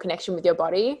understanding and your connection with your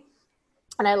body.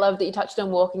 And I love that you touched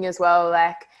on walking as well.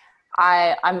 Like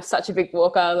I'm such a big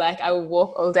walker. Like I will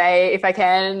walk all day if I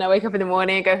can. I wake up in the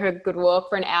morning, go for a good walk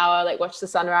for an hour, like watch the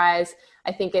sunrise.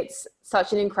 I think it's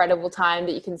such an incredible time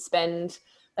that you can spend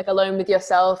like alone with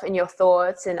yourself and your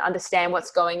thoughts and understand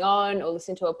what's going on, or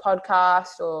listen to a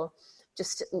podcast, or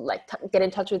just like get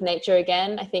in touch with nature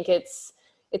again. I think it's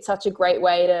such a great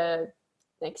way to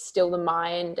like still the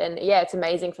mind. And it's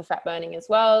amazing for fat burning as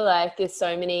well. Like there's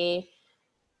so many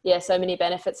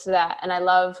benefits to that. And I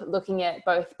love looking at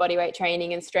both body weight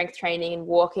training and strength training and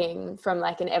walking from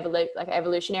like an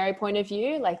evolutionary point of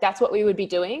view. Like that's what we would be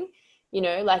doing,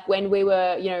 like when we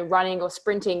were, running or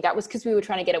sprinting, that was because we were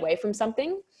trying to get away from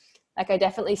something. Like I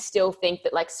definitely still think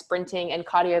that like sprinting and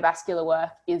cardiovascular work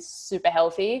is super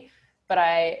healthy, but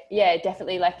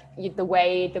definitely like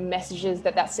the messages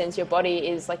that sends your body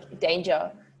is like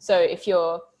danger. So if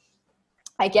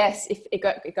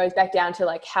it goes back down to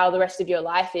like how the rest of your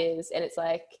life is, and it's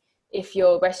like if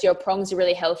your rest of your prongs are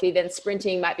really healthy, then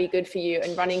sprinting might be good for you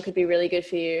and running could be really good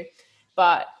for you.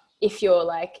 But if you're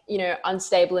like,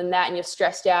 unstable in that and you're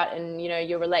stressed out and,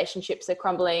 your relationships are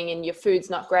crumbling and your food's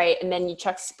not great, and then you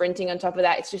chuck sprinting on top of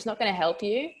that, it's just not going to help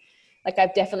you. Like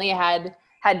I've definitely had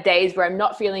days where I'm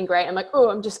not feeling great. I'm like, oh,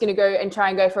 I'm just going to go and try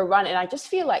and go for a run. And I just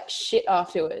feel like shit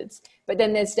afterwards. But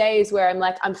then there's days where I'm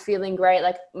like, I'm feeling great.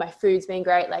 Like my food's been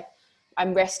great. Like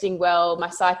I'm resting well. My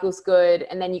cycle's good.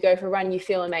 And then you go for a run and you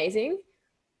feel amazing.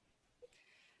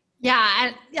 Yeah.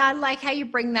 And I like how you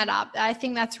bring that up. I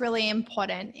think that's really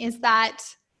important, is that,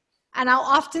 and I'll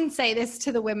often say this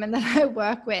to the women that I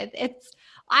work with,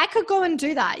 I could go and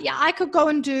do that. Yeah, I could go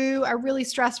and do a really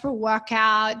stressful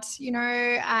workout,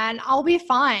 and I'll be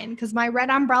fine because my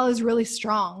red umbrella is really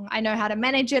strong. I know how to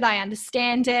manage it. I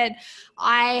understand it.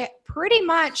 I pretty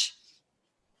much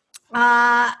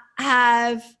I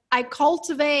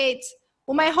cultivate,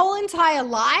 my whole entire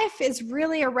life is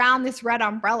really around this red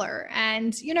umbrella.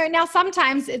 And, now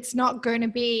sometimes it's not going to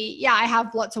be, I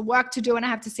have lots of work to do and I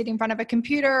have to sit in front of a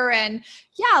computer and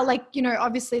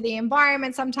obviously the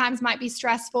environment sometimes might be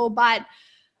stressful, but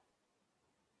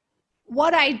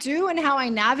what I do and how I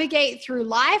navigate through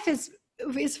life is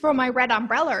for my red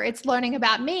umbrella. It's learning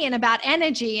about me and about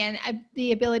energy and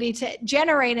the ability to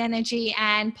generate energy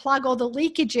and plug all the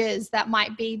leakages that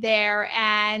might be there.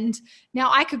 And now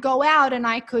I could go out and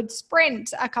I could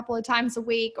sprint a couple of times a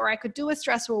week, or I could do a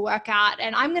stressful workout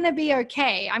and I'm going to be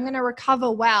okay. I'm going to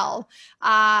recover well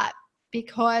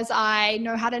because I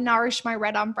know how to nourish my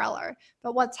red umbrella.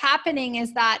 But what's happening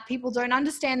is that people don't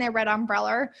understand their red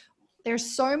umbrella.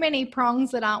 There's so many prongs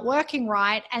that aren't working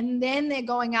right. And then they're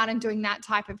going out and doing that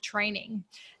type of training.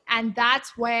 And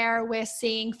that's where we're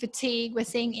seeing fatigue, we're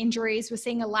seeing injuries, we're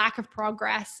seeing a lack of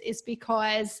progress, is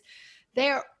because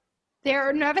their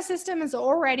nervous system is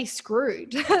already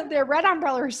screwed. Their red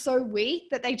umbrella is so weak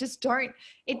that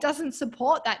it doesn't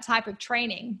support that type of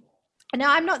training.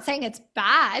 Now, I'm not saying it's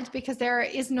bad, because there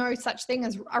is no such thing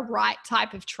as a right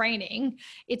type of training.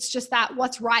 It's just that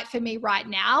what's right for me right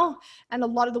now. And a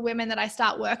lot of the women that I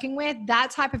start working with, that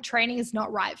type of training is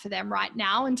not right for them right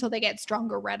now until they get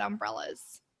stronger red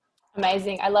umbrellas.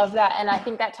 Amazing. I love that. And I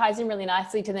think that ties in really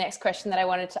nicely to the next question that I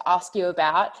wanted to ask you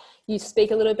about. You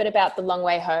speak a little bit about the long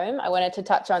way home. I wanted to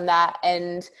touch on that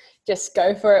and just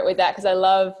go for it with that, because I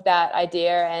love that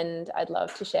idea and I'd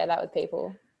love to share that with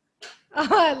people. Oh,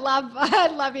 I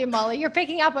love you, Molly. You're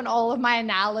picking up on all of my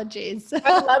analogies.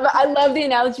 I love the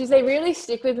analogies. They really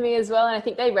stick with me as well. And I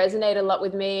think they resonate a lot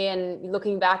with me, and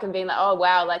looking back and being like, oh,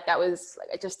 wow, like that was, like,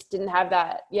 I just didn't have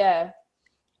that. Yeah.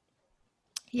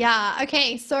 Yeah.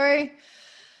 Okay. So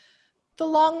the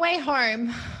long way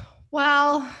home.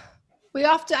 Well,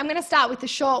 I'm going to start with the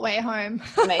short way home.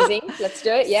 Amazing. Let's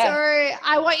do it. Yeah. So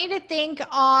I want you to think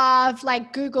of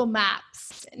like Google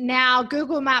Maps. Now,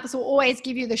 Google Maps will always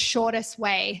give you the shortest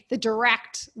way, the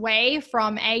direct way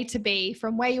from A to B,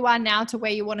 from where you are now to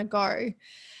where you want to go.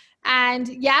 And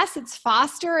yes, it's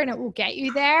faster and it will get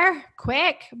you there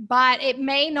quick, but it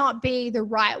may not be the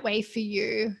right way for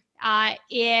you.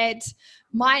 It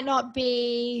might not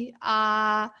be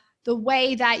the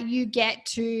way that you get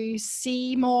to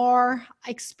see more,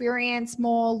 experience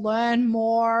more, learn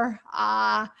more.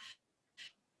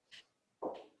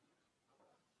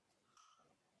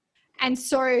 And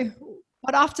so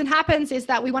what often happens is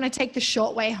that we want to take the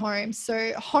short way home.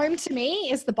 So home to me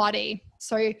is the body.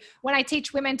 So when I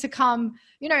teach women to come,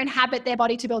 inhabit their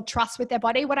body, to build trust with their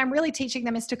body, what I'm really teaching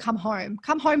them is to come home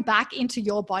back into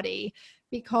your body,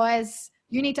 because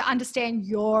you need to understand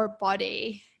your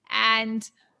body. And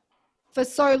for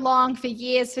so long, for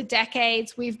years, for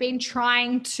decades, we've been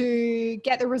trying to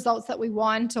get the results that we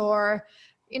want, or,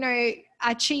 you know,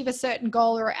 achieve a certain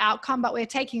goal or outcome, but we're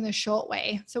taking the short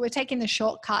way. So we're taking the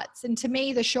shortcuts. And to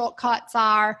me, the shortcuts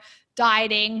are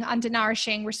dieting,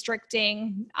 undernourishing,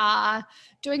 restricting,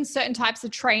 doing certain types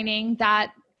of training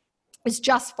that is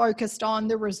just focused on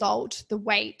the result, the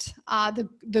weight,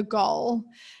 the goal.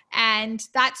 And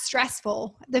that's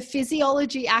stressful. The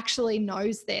physiology actually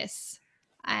knows this.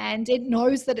 And it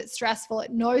knows that it's stressful.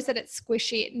 It knows that it's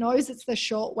squishy. It knows it's the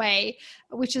short way,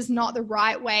 which is not the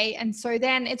right way. And so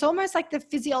then it's almost like the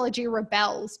physiology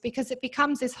rebels, because it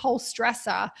becomes this whole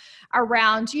stressor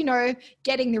around, you know,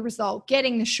 getting the result,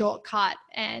 getting the shortcut.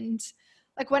 And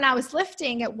like when I was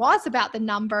lifting, it was about the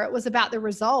number. It was about the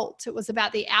result. It was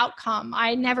about the outcome.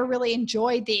 I never really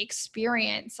enjoyed the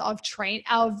experience of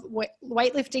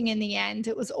weightlifting in the end.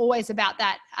 It was always about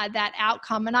that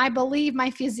outcome. And I believe my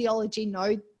physiology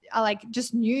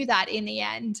just knew that in the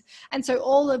end. And so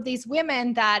all of these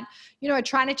women that, you know, are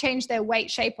trying to change their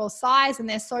weight, shape, or size, and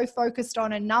they're so focused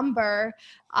on a number,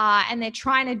 and they're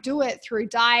trying to do it through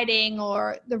dieting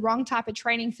or the wrong type of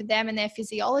training for them and their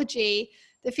physiology.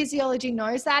 The physiology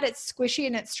knows that it's squishy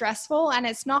and it's stressful, and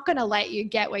it's not going to let you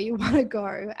get where you want to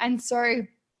go. And so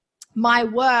my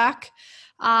work,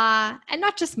 and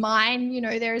not just mine, you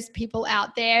know, there's people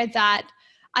out there that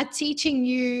are teaching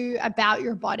you about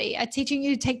your body, are teaching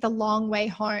you to take the long way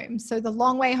home. So the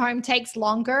long way home takes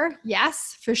longer,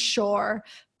 yes, for sure.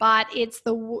 But it's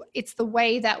the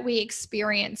way that we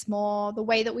experience more, the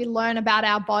way that we learn about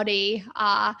our body.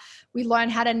 We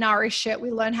learn how to nourish it. We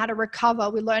learn how to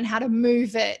recover. We learn how to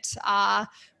move it.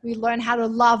 We learn how to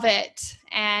love it.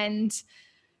 And so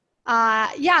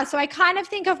I kind of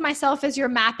think of myself as your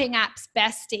mapping app's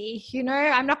bestie. You know,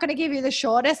 I'm not going to give you the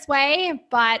shortest way,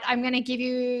 but I'm going to give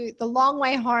you the long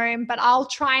way home, but I'll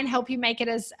try and help you make it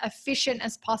as efficient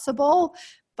as possible.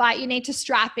 But you need to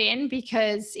strap in,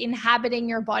 because inhabiting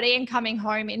your body and coming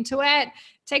home into it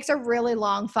takes a really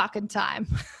long fucking time.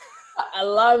 I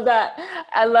love that.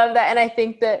 And I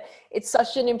think that it's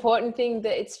such an important thing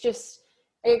that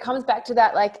it comes back to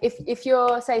that. Like if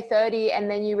you're say 30 and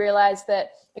then you realize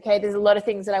that, okay, there's a lot of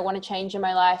things that I want to change in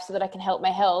my life so that I can help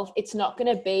my health. It's not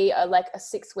going to be a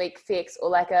 6-week fix, or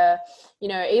like a, you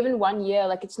know, even 1 year.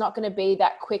 Like it's not going to be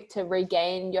that quick to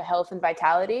regain your health and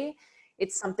vitality.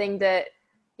 It's something that,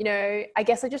 you know, I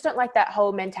guess I just don't like that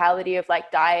whole mentality of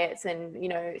like diets and, you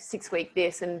know, 6-week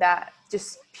this and that,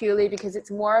 just purely because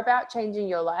it's more about changing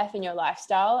your life and your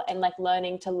lifestyle, and like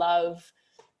learning to love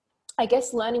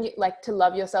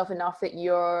yourself enough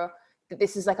that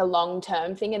this is like a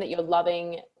long-term thing, and that you're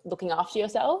loving looking after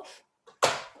yourself.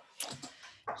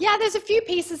 Yeah, there's a few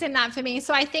pieces in that for me.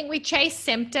 So I think we chase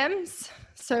symptoms.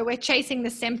 So we're chasing the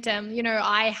symptom. You know,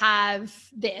 I have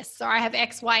this, or I have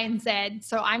X, Y, and Z.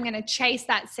 So I'm going to chase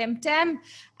that symptom,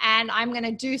 and I'm going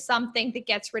to do something that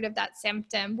gets rid of that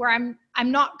symptom, where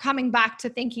I'm not coming back to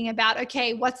thinking about,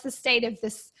 okay, what's the state of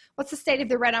this? What's the state of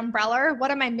the red umbrella?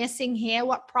 What am I missing here?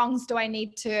 What prongs do I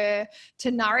need to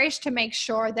nourish to make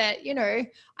sure that, you know,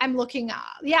 I'm looking,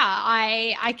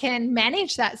 I can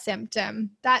manage that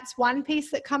symptom. That's one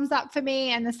piece that comes up for me.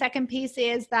 And the second piece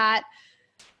is that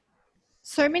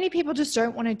so many people just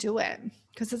don't want to do it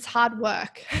because it's hard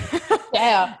work.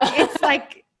 Yeah. It's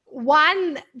like,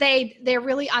 one, they're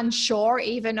really unsure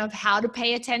even of how to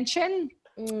pay attention.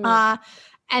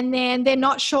 And then they're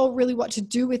not sure really what to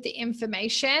do with the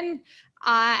information.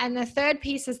 And the third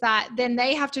piece is that then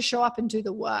they have to show up and do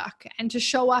the work. And to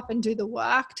show up and do the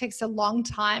work takes a long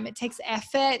time. It takes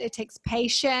effort. It takes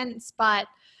patience. But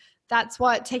that's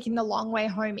what taking the long way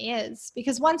home is.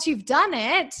 Because once you've done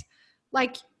it,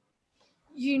 like,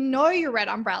 you know your red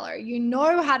umbrella, you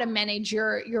know how to manage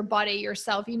your body,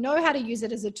 yourself, you know how to use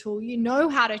it as a tool, you know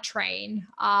how to train.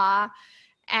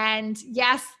 And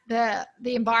yes, the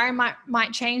environment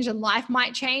might change and life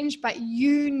might change, but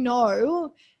you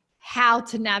know how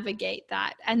to navigate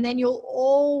that. And then you'll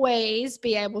always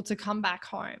be able to come back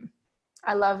home.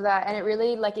 I love that. And it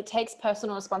really, like, it takes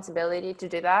personal responsibility to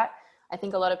do that. I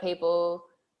think a lot of people,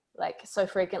 like, so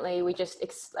frequently we just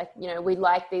we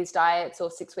like these diets or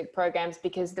 6-week programs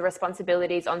because the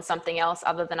responsibility is on something else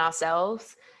other than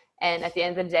ourselves. And at the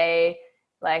end of the day,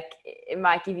 like, it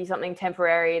might give you something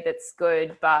temporary that's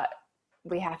good, but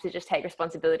we have to just take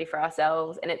responsibility for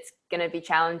ourselves, and it's going to be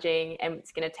challenging and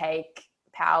it's going to take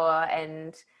power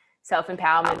and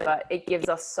self-empowerment, but it gives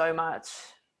us so much.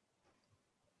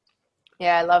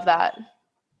 Yeah, I love that.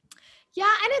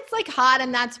 Yeah, and it's like hard,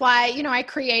 and that's why, you know, I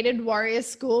created Warrior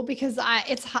School, because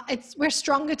we're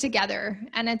stronger together,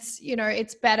 and it's, you know,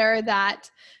 it's better that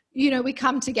we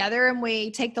come together and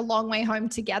we take the long way home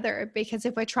together, because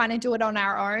if we're trying to do it on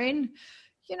our own,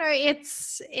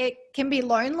 it can be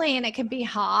lonely and it can be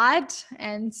hard.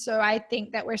 And so I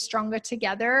think that we're stronger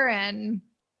together, and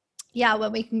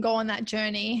when we can go on that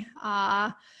journey,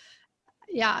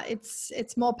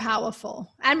 it's more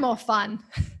powerful and more fun.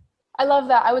 I love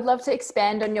that. I would love to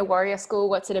expand on your Warrior School.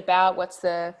 What's it about? What's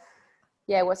the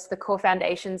core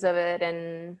foundations of it?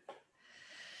 And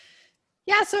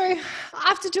so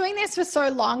after doing this for so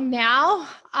long now,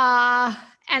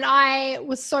 and I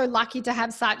was so lucky to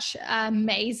have such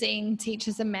amazing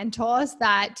teachers and mentors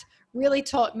that really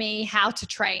taught me how to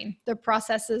train, the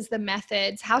processes, the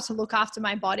methods, how to look after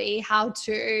my body, how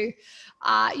to,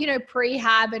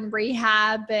 prehab and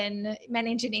rehab and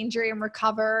manage an injury and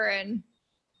recover. And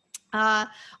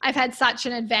I've had such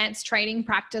an advanced training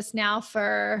practice now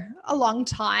for a long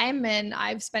time, and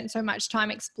I've spent so much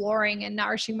time exploring and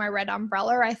nourishing my red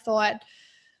umbrella. I thought,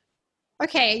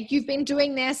 okay, you've been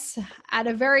doing this at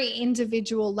a very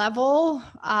individual level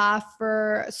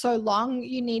for so long.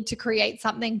 You need to create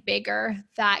something bigger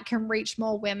that can reach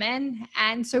more women.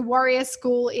 And so Warrior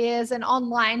School is an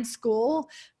online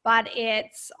school, but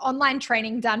it's online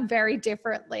training done very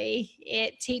differently.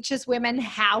 It teaches women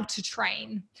how to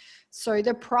train. So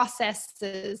the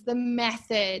processes, the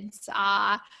methods,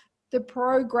 the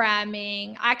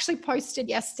programming. I actually posted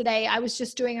yesterday, I was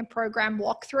just doing a program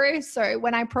walkthrough. So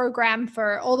when I program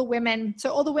for all the women, so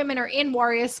all the women are in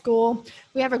Warrior School,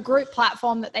 we have a group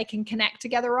platform that they can connect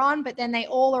together on, but then they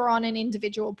all are on an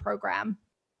individual program.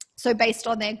 So based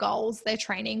on their goals, their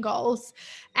training goals.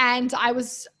 And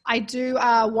I do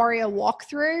a warrior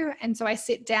walkthrough. And so I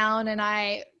sit down and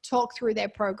I talk through their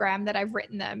program that I've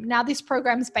written them. Now, this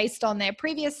program is based on their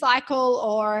previous cycle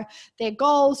or their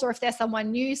goals, or if they're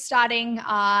someone new starting,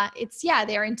 it's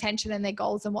their intention and their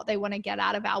goals and what they want to get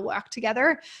out of our work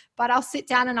together. But I'll sit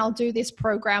down and I'll do this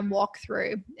program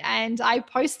walkthrough. And I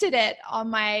posted it on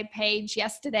my page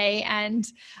yesterday, and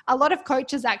a lot of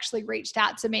coaches actually reached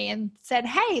out to me and said,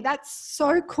 hey, that's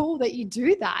so cool that you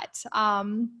do that.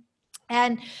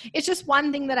 And it's just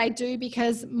one thing that I do,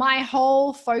 because my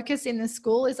whole focus in the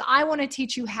school is I want to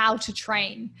teach you how to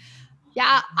train.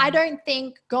 Yeah, I don't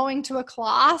think going to a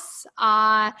class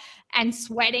and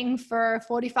sweating for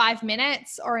 45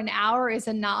 minutes or an hour is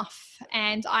enough.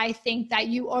 And I think that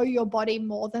you owe your body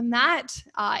more than that.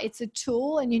 It's a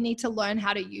tool and you need to learn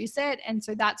how to use it. And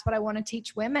so that's what I want to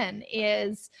teach women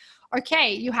is,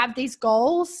 okay, you have these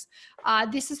goals.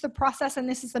 This is the process and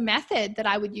this is the method that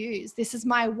I would use. This is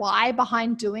my why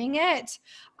behind doing it.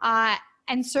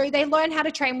 And so they learn how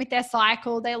to train with their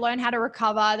cycle. They learn how to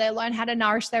recover. They learn how to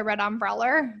nourish their red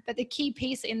umbrella. But the key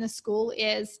piece in the school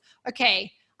is,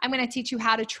 okay, I'm going to teach you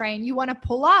how to train. You want to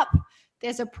pull up?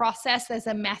 There's a process, there's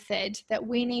a method that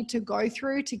we need to go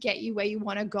through to get you where you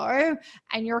want to go.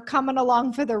 And you're coming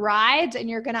along for the ride and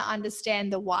you're going to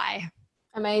understand the why.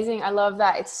 Amazing. I love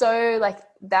that. It's so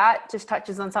that just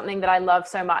touches on something that I love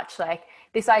so much.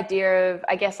 This idea of,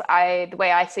 I guess the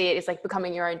way I see it is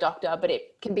becoming your own doctor, but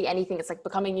it can be anything. It's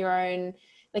becoming your own,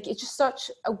 it's just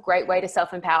such a great way to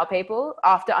self-empower people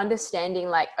after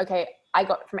understanding okay, I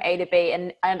got from A to B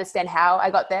and I understand how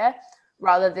I got there,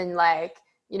 rather than I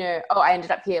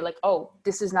ended up here, oh,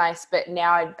 this is nice, but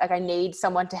now I need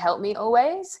someone to help me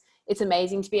always. It's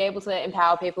amazing to be able to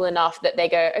empower people enough that they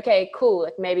go, okay, cool.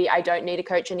 Maybe I don't need a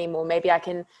coach anymore. Maybe I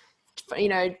can,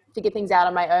 figure things out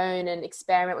on my own and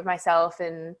experiment with myself.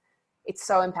 And it's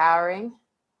so empowering.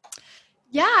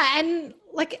 Yeah. And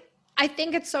I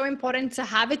think it's so important to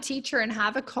have a teacher and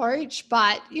have a coach,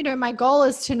 but my goal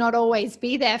is to not always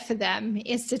be there for them,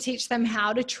 is to teach them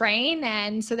how to train,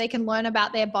 and so they can learn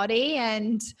about their body,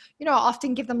 and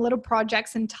often give them little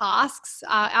projects and tasks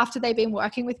after they've been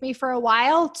working with me for a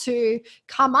while to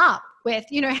come up with,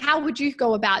 how would you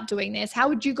go about doing this? How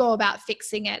would you go about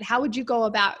fixing it? How would you go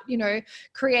about,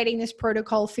 creating this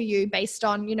protocol for you based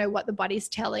on, what the body's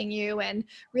telling you, and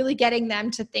really getting them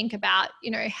to think about,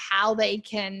 how they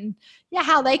can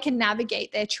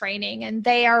navigate their training. And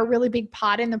they are a really big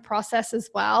part in the process as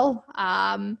well,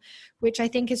 which I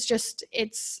think is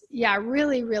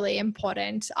really, really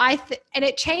important. And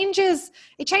it changes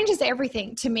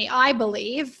everything to me, I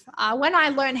believe. When I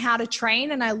learned how to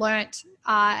train and I learned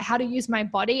how to use my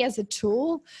body as a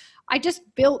tool, I just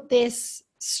built this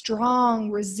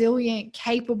strong, resilient,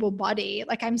 capable body.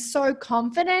 I'm so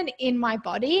confident in my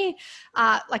body,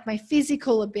 my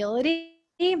physical ability,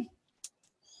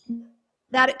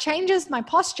 that it changes my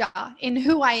posture in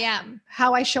who I am,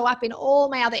 how I show up in all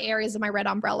my other areas of my red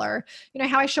umbrella,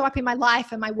 how I show up in my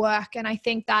life and my work. And I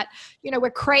think that,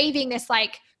 we're craving this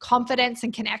confidence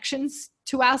and connections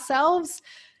to ourselves.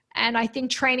 And I think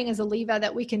training is a lever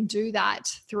that we can do that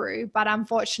through. But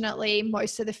unfortunately,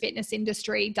 most of the fitness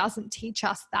industry doesn't teach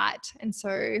us that. And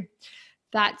so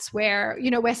that's where,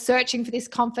 you know, we're searching for this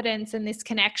confidence and this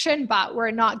connection, but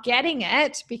we're not getting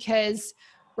it because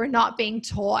we're not being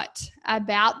taught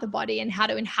about the body and how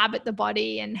to inhabit the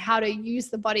body and how to use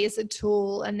the body as a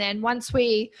tool. And then once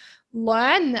we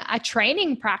learn a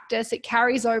training practice, it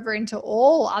carries over into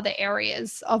all other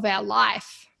areas of our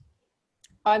life.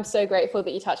 I'm so grateful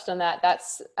that you touched on that.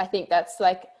 I think that's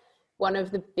like one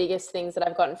of the biggest things that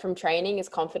I've gotten from training is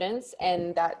confidence.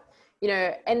 And that, you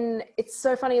know, and it's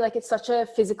so funny, like it's such a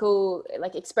physical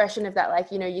like expression of that,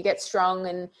 like, you know, you get strong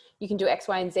and you can do X,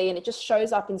 Y, and Z, and it just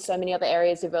shows up in so many other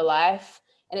areas of your life.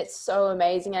 And it's so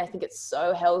amazing. And I think it's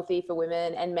so healthy for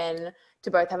women and men to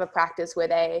both have a practice where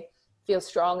they feel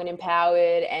strong and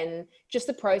empowered, and just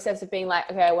the process of being like,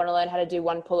 okay, I want to learn how to do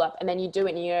one pull-up, and then you do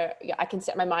it and I can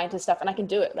set my mind to stuff and I can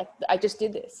do it. Like I just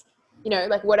did this, you know,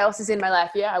 like what else is in my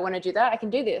life? Yeah, I want to do that. I can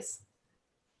do this.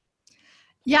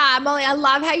 Yeah, Molly, I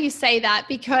love how you say that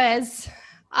because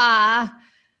I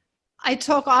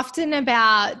talk often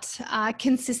about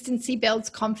consistency builds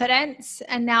confidence.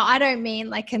 And now I don't mean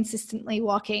like consistently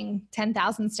walking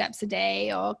 10,000 steps a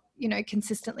day or, you know,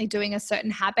 consistently doing a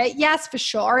certain habit. Yes, for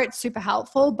sure, it's super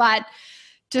helpful, but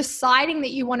deciding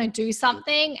that you want to do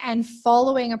something and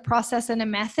following a process and a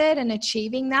method and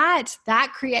achieving that's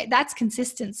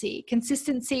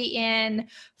consistency in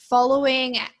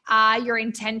following your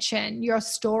intention, your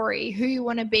story, who you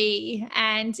want to be.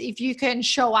 And if you can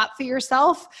show up for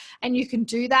yourself and you can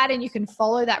do that and you can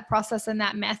follow that process and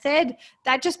that method,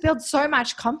 that just builds so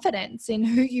much confidence in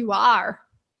who you are.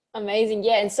 Amazing.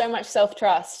 Yeah. And so much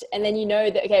self-trust. And then you know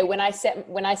that, okay, when I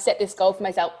set this goal for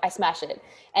myself, I smash it.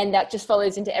 And that just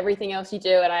follows into everything else you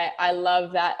do. And I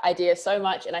love that idea so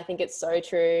much. And I think it's so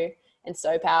true and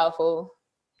so powerful.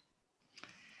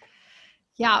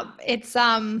 Yeah. It's,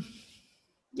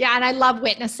 yeah. And I love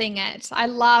witnessing it. I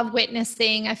love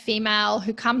witnessing a female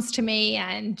who comes to me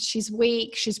and she's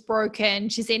weak, she's broken,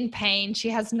 she's in pain.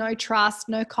 She has no trust,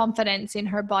 no confidence in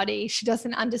her body. She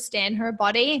doesn't understand her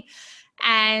body.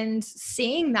 And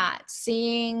seeing,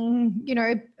 you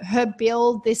know, her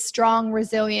build this strong,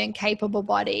 resilient, capable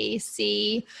body,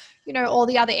 see, you know, all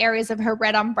the other areas of her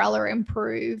red umbrella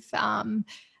improve. And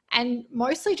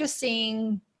mostly just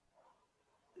seeing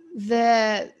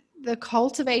the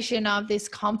cultivation of this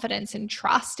confidence and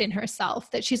trust in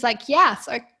herself that she's like, yeah,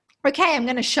 so, okay, I'm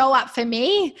going to show up for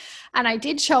me. And I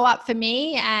did show up for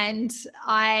me. And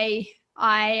I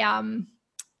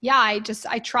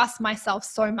trust myself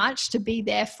so much to be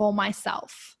there for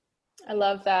myself. I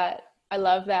love that.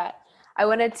 I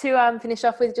wanted to finish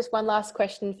off with just one last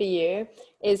question for you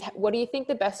is, what do you think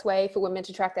the best way for women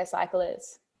to track their cycle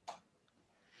is?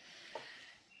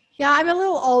 Yeah, I'm a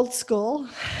little old school.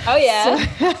 Oh, yeah.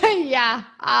 So, yeah.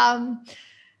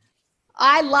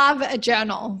 I love a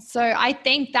journal. So I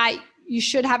think that you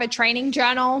should have a training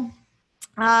journal.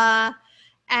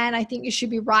 And I think you should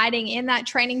be writing in that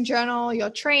training journal, your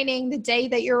training, the day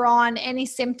that you're on, any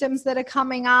symptoms that are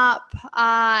coming up.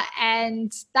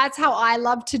 And that's how I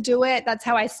love to do it. That's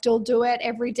how I still do it.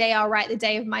 Every day I'll write the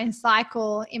day of my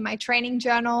cycle in my training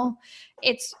journal.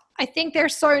 I think they're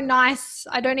so nice.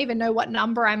 I don't even know what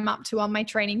number I'm up to on my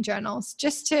training journals,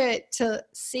 just to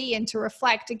see and to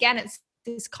reflect. Again, it's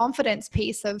this confidence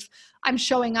piece of I'm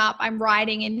showing up, I'm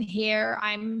writing in here,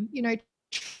 I'm, you know,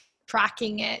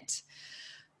 tracking it.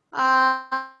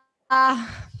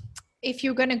 If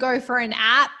you're going to go for an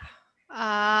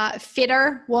app,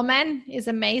 Fitter Woman is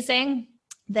amazing.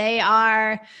 They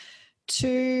are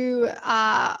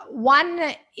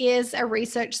one is a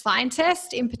research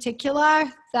scientist in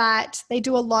particular, that they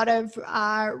do a lot of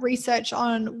research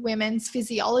on women's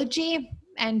physiology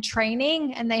and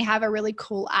training, and they have a really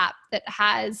cool app that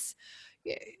has,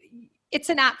 it's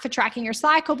an app for tracking your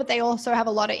cycle, but they also have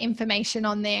a lot of information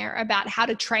on there about how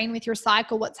to train with your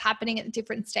cycle, what's happening at the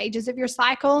different stages of your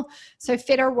cycle. So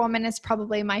Fitter Woman is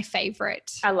probably my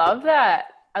favorite. I love that.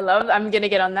 I'm going to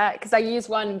get on that because I use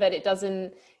one, but it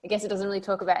doesn't really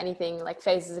talk about anything like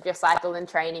phases of your cycle and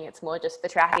training. It's more just for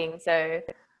tracking. So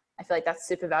I feel like that's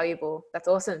super valuable. That's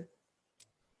awesome.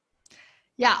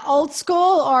 Yeah. Old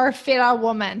school or Fitter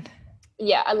Woman?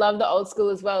 Yeah, I love the old school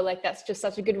as well. Like that's just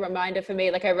such a good reminder for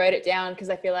me. Like I wrote it down because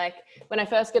I feel like when I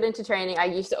first got into training, I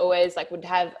used to always would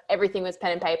have everything was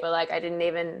pen and paper. Like I didn't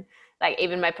even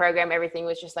even my program, everything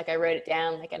was just I wrote it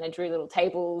down, and I drew little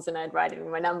tables and I'd write it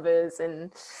in my numbers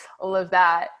and all of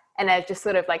that. And I've just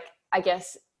sort of I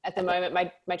guess at the moment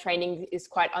my training is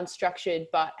quite unstructured,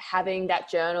 but having that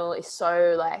journal is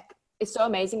so it's so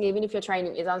amazing, even if your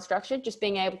training is unstructured, just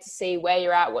being able to see where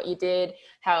you're at, what you did,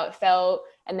 how it felt,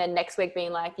 and then next week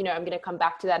being like, you know, I'm going to come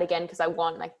back to that again because I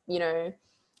want, like, you know,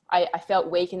 I felt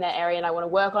weak in that area and I want to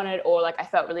work on it, or like I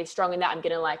felt really strong in that, I'm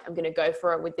going to go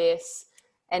for it with this.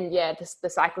 And yeah, just the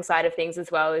cycle side of things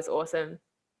as well is awesome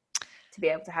to be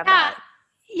able to have that.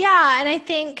 Yeah, and I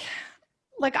think,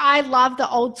 like, I love the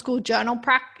old school journal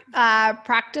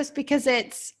practice because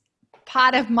it's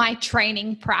part of my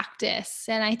training practice.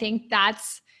 And I think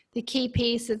that's the key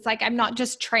piece. It's like, I'm not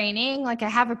just training, like I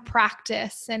have a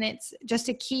practice, and it's just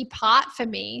a key part for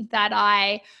me that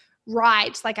I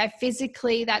write. Like I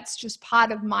physically, that's just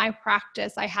part of my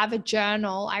practice. I have a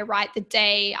journal, I write the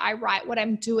day, I write what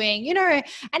I'm doing, you know,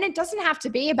 and it doesn't have to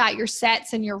be about your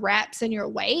sets and your reps and your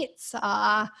weights.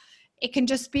 It can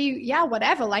just be,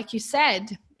 whatever, like you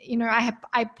said, you know,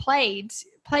 I played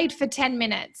for 10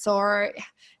 minutes or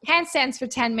handstands for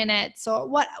 10 minutes or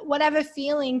whatever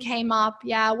feeling came up.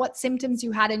 Yeah. What symptoms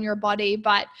you had in your body,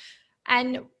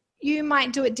 and you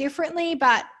might do it differently,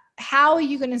 but how are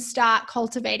you going to start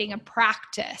cultivating a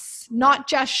practice, not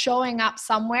just showing up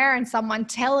somewhere and someone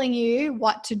telling you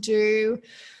what to do,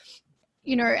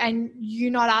 you know, and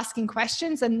you not asking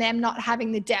questions and them not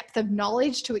having the depth of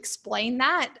knowledge to explain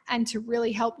that and to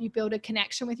really help you build a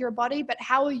connection with your body. But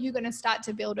how are you going to start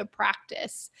to build a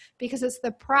practice? Because it's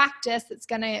the practice that's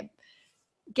going to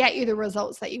get you the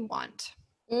results that you want.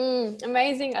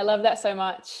 Amazing. I love that so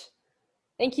much.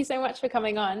 Thank you so much for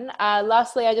coming on.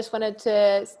 Lastly, I just wanted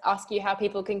to ask you how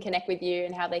people can connect with you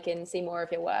and how they can see more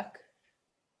of your work.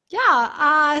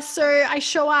 Yeah. So I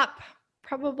show up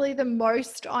probably the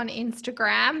most on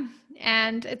Instagram,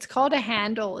 and it's called a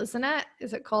handle, isn't it?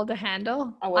 Is it called a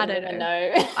handle? I don't even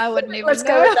know. I wouldn't even Let's know.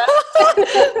 go with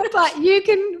that. But you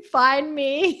can find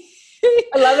me.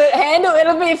 I love it. Handle,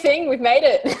 it'll be a thing. We've made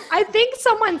it. I think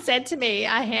someone said to me a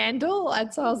handle,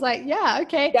 and so I was like, yeah,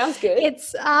 okay. Sounds good.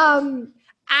 It's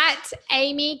at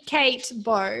Amy Kate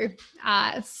Bow.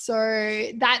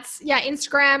 So that's,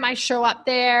 Instagram. I show up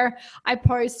there. I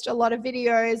post a lot of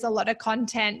videos, a lot of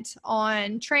content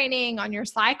on training, on your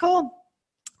cycle.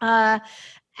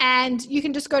 And you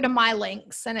can just go to my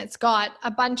links, and it's got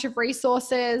a bunch of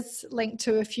resources linked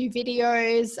to a few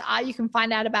videos. You can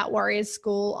find out about Warriors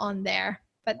School on there,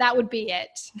 but that would be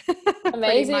it.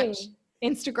 Amazing.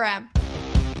 Instagram.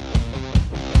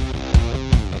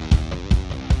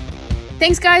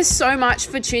 Thanks guys so much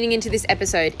for tuning into this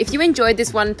episode. If you enjoyed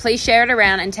this one, please share it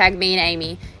around and tag me and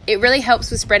Amy. It really helps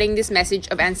with spreading this message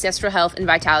of ancestral health and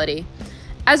vitality.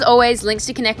 As always, links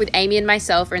to connect with Amy and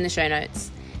myself are in the show notes.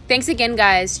 Thanks again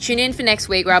guys. Tune in for next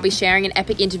week where I'll be sharing an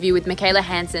epic interview with Michaela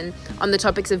Hansen on the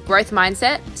topics of growth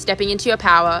mindset, stepping into your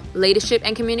power, leadership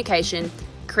and communication,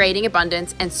 creating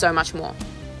abundance, and so much more.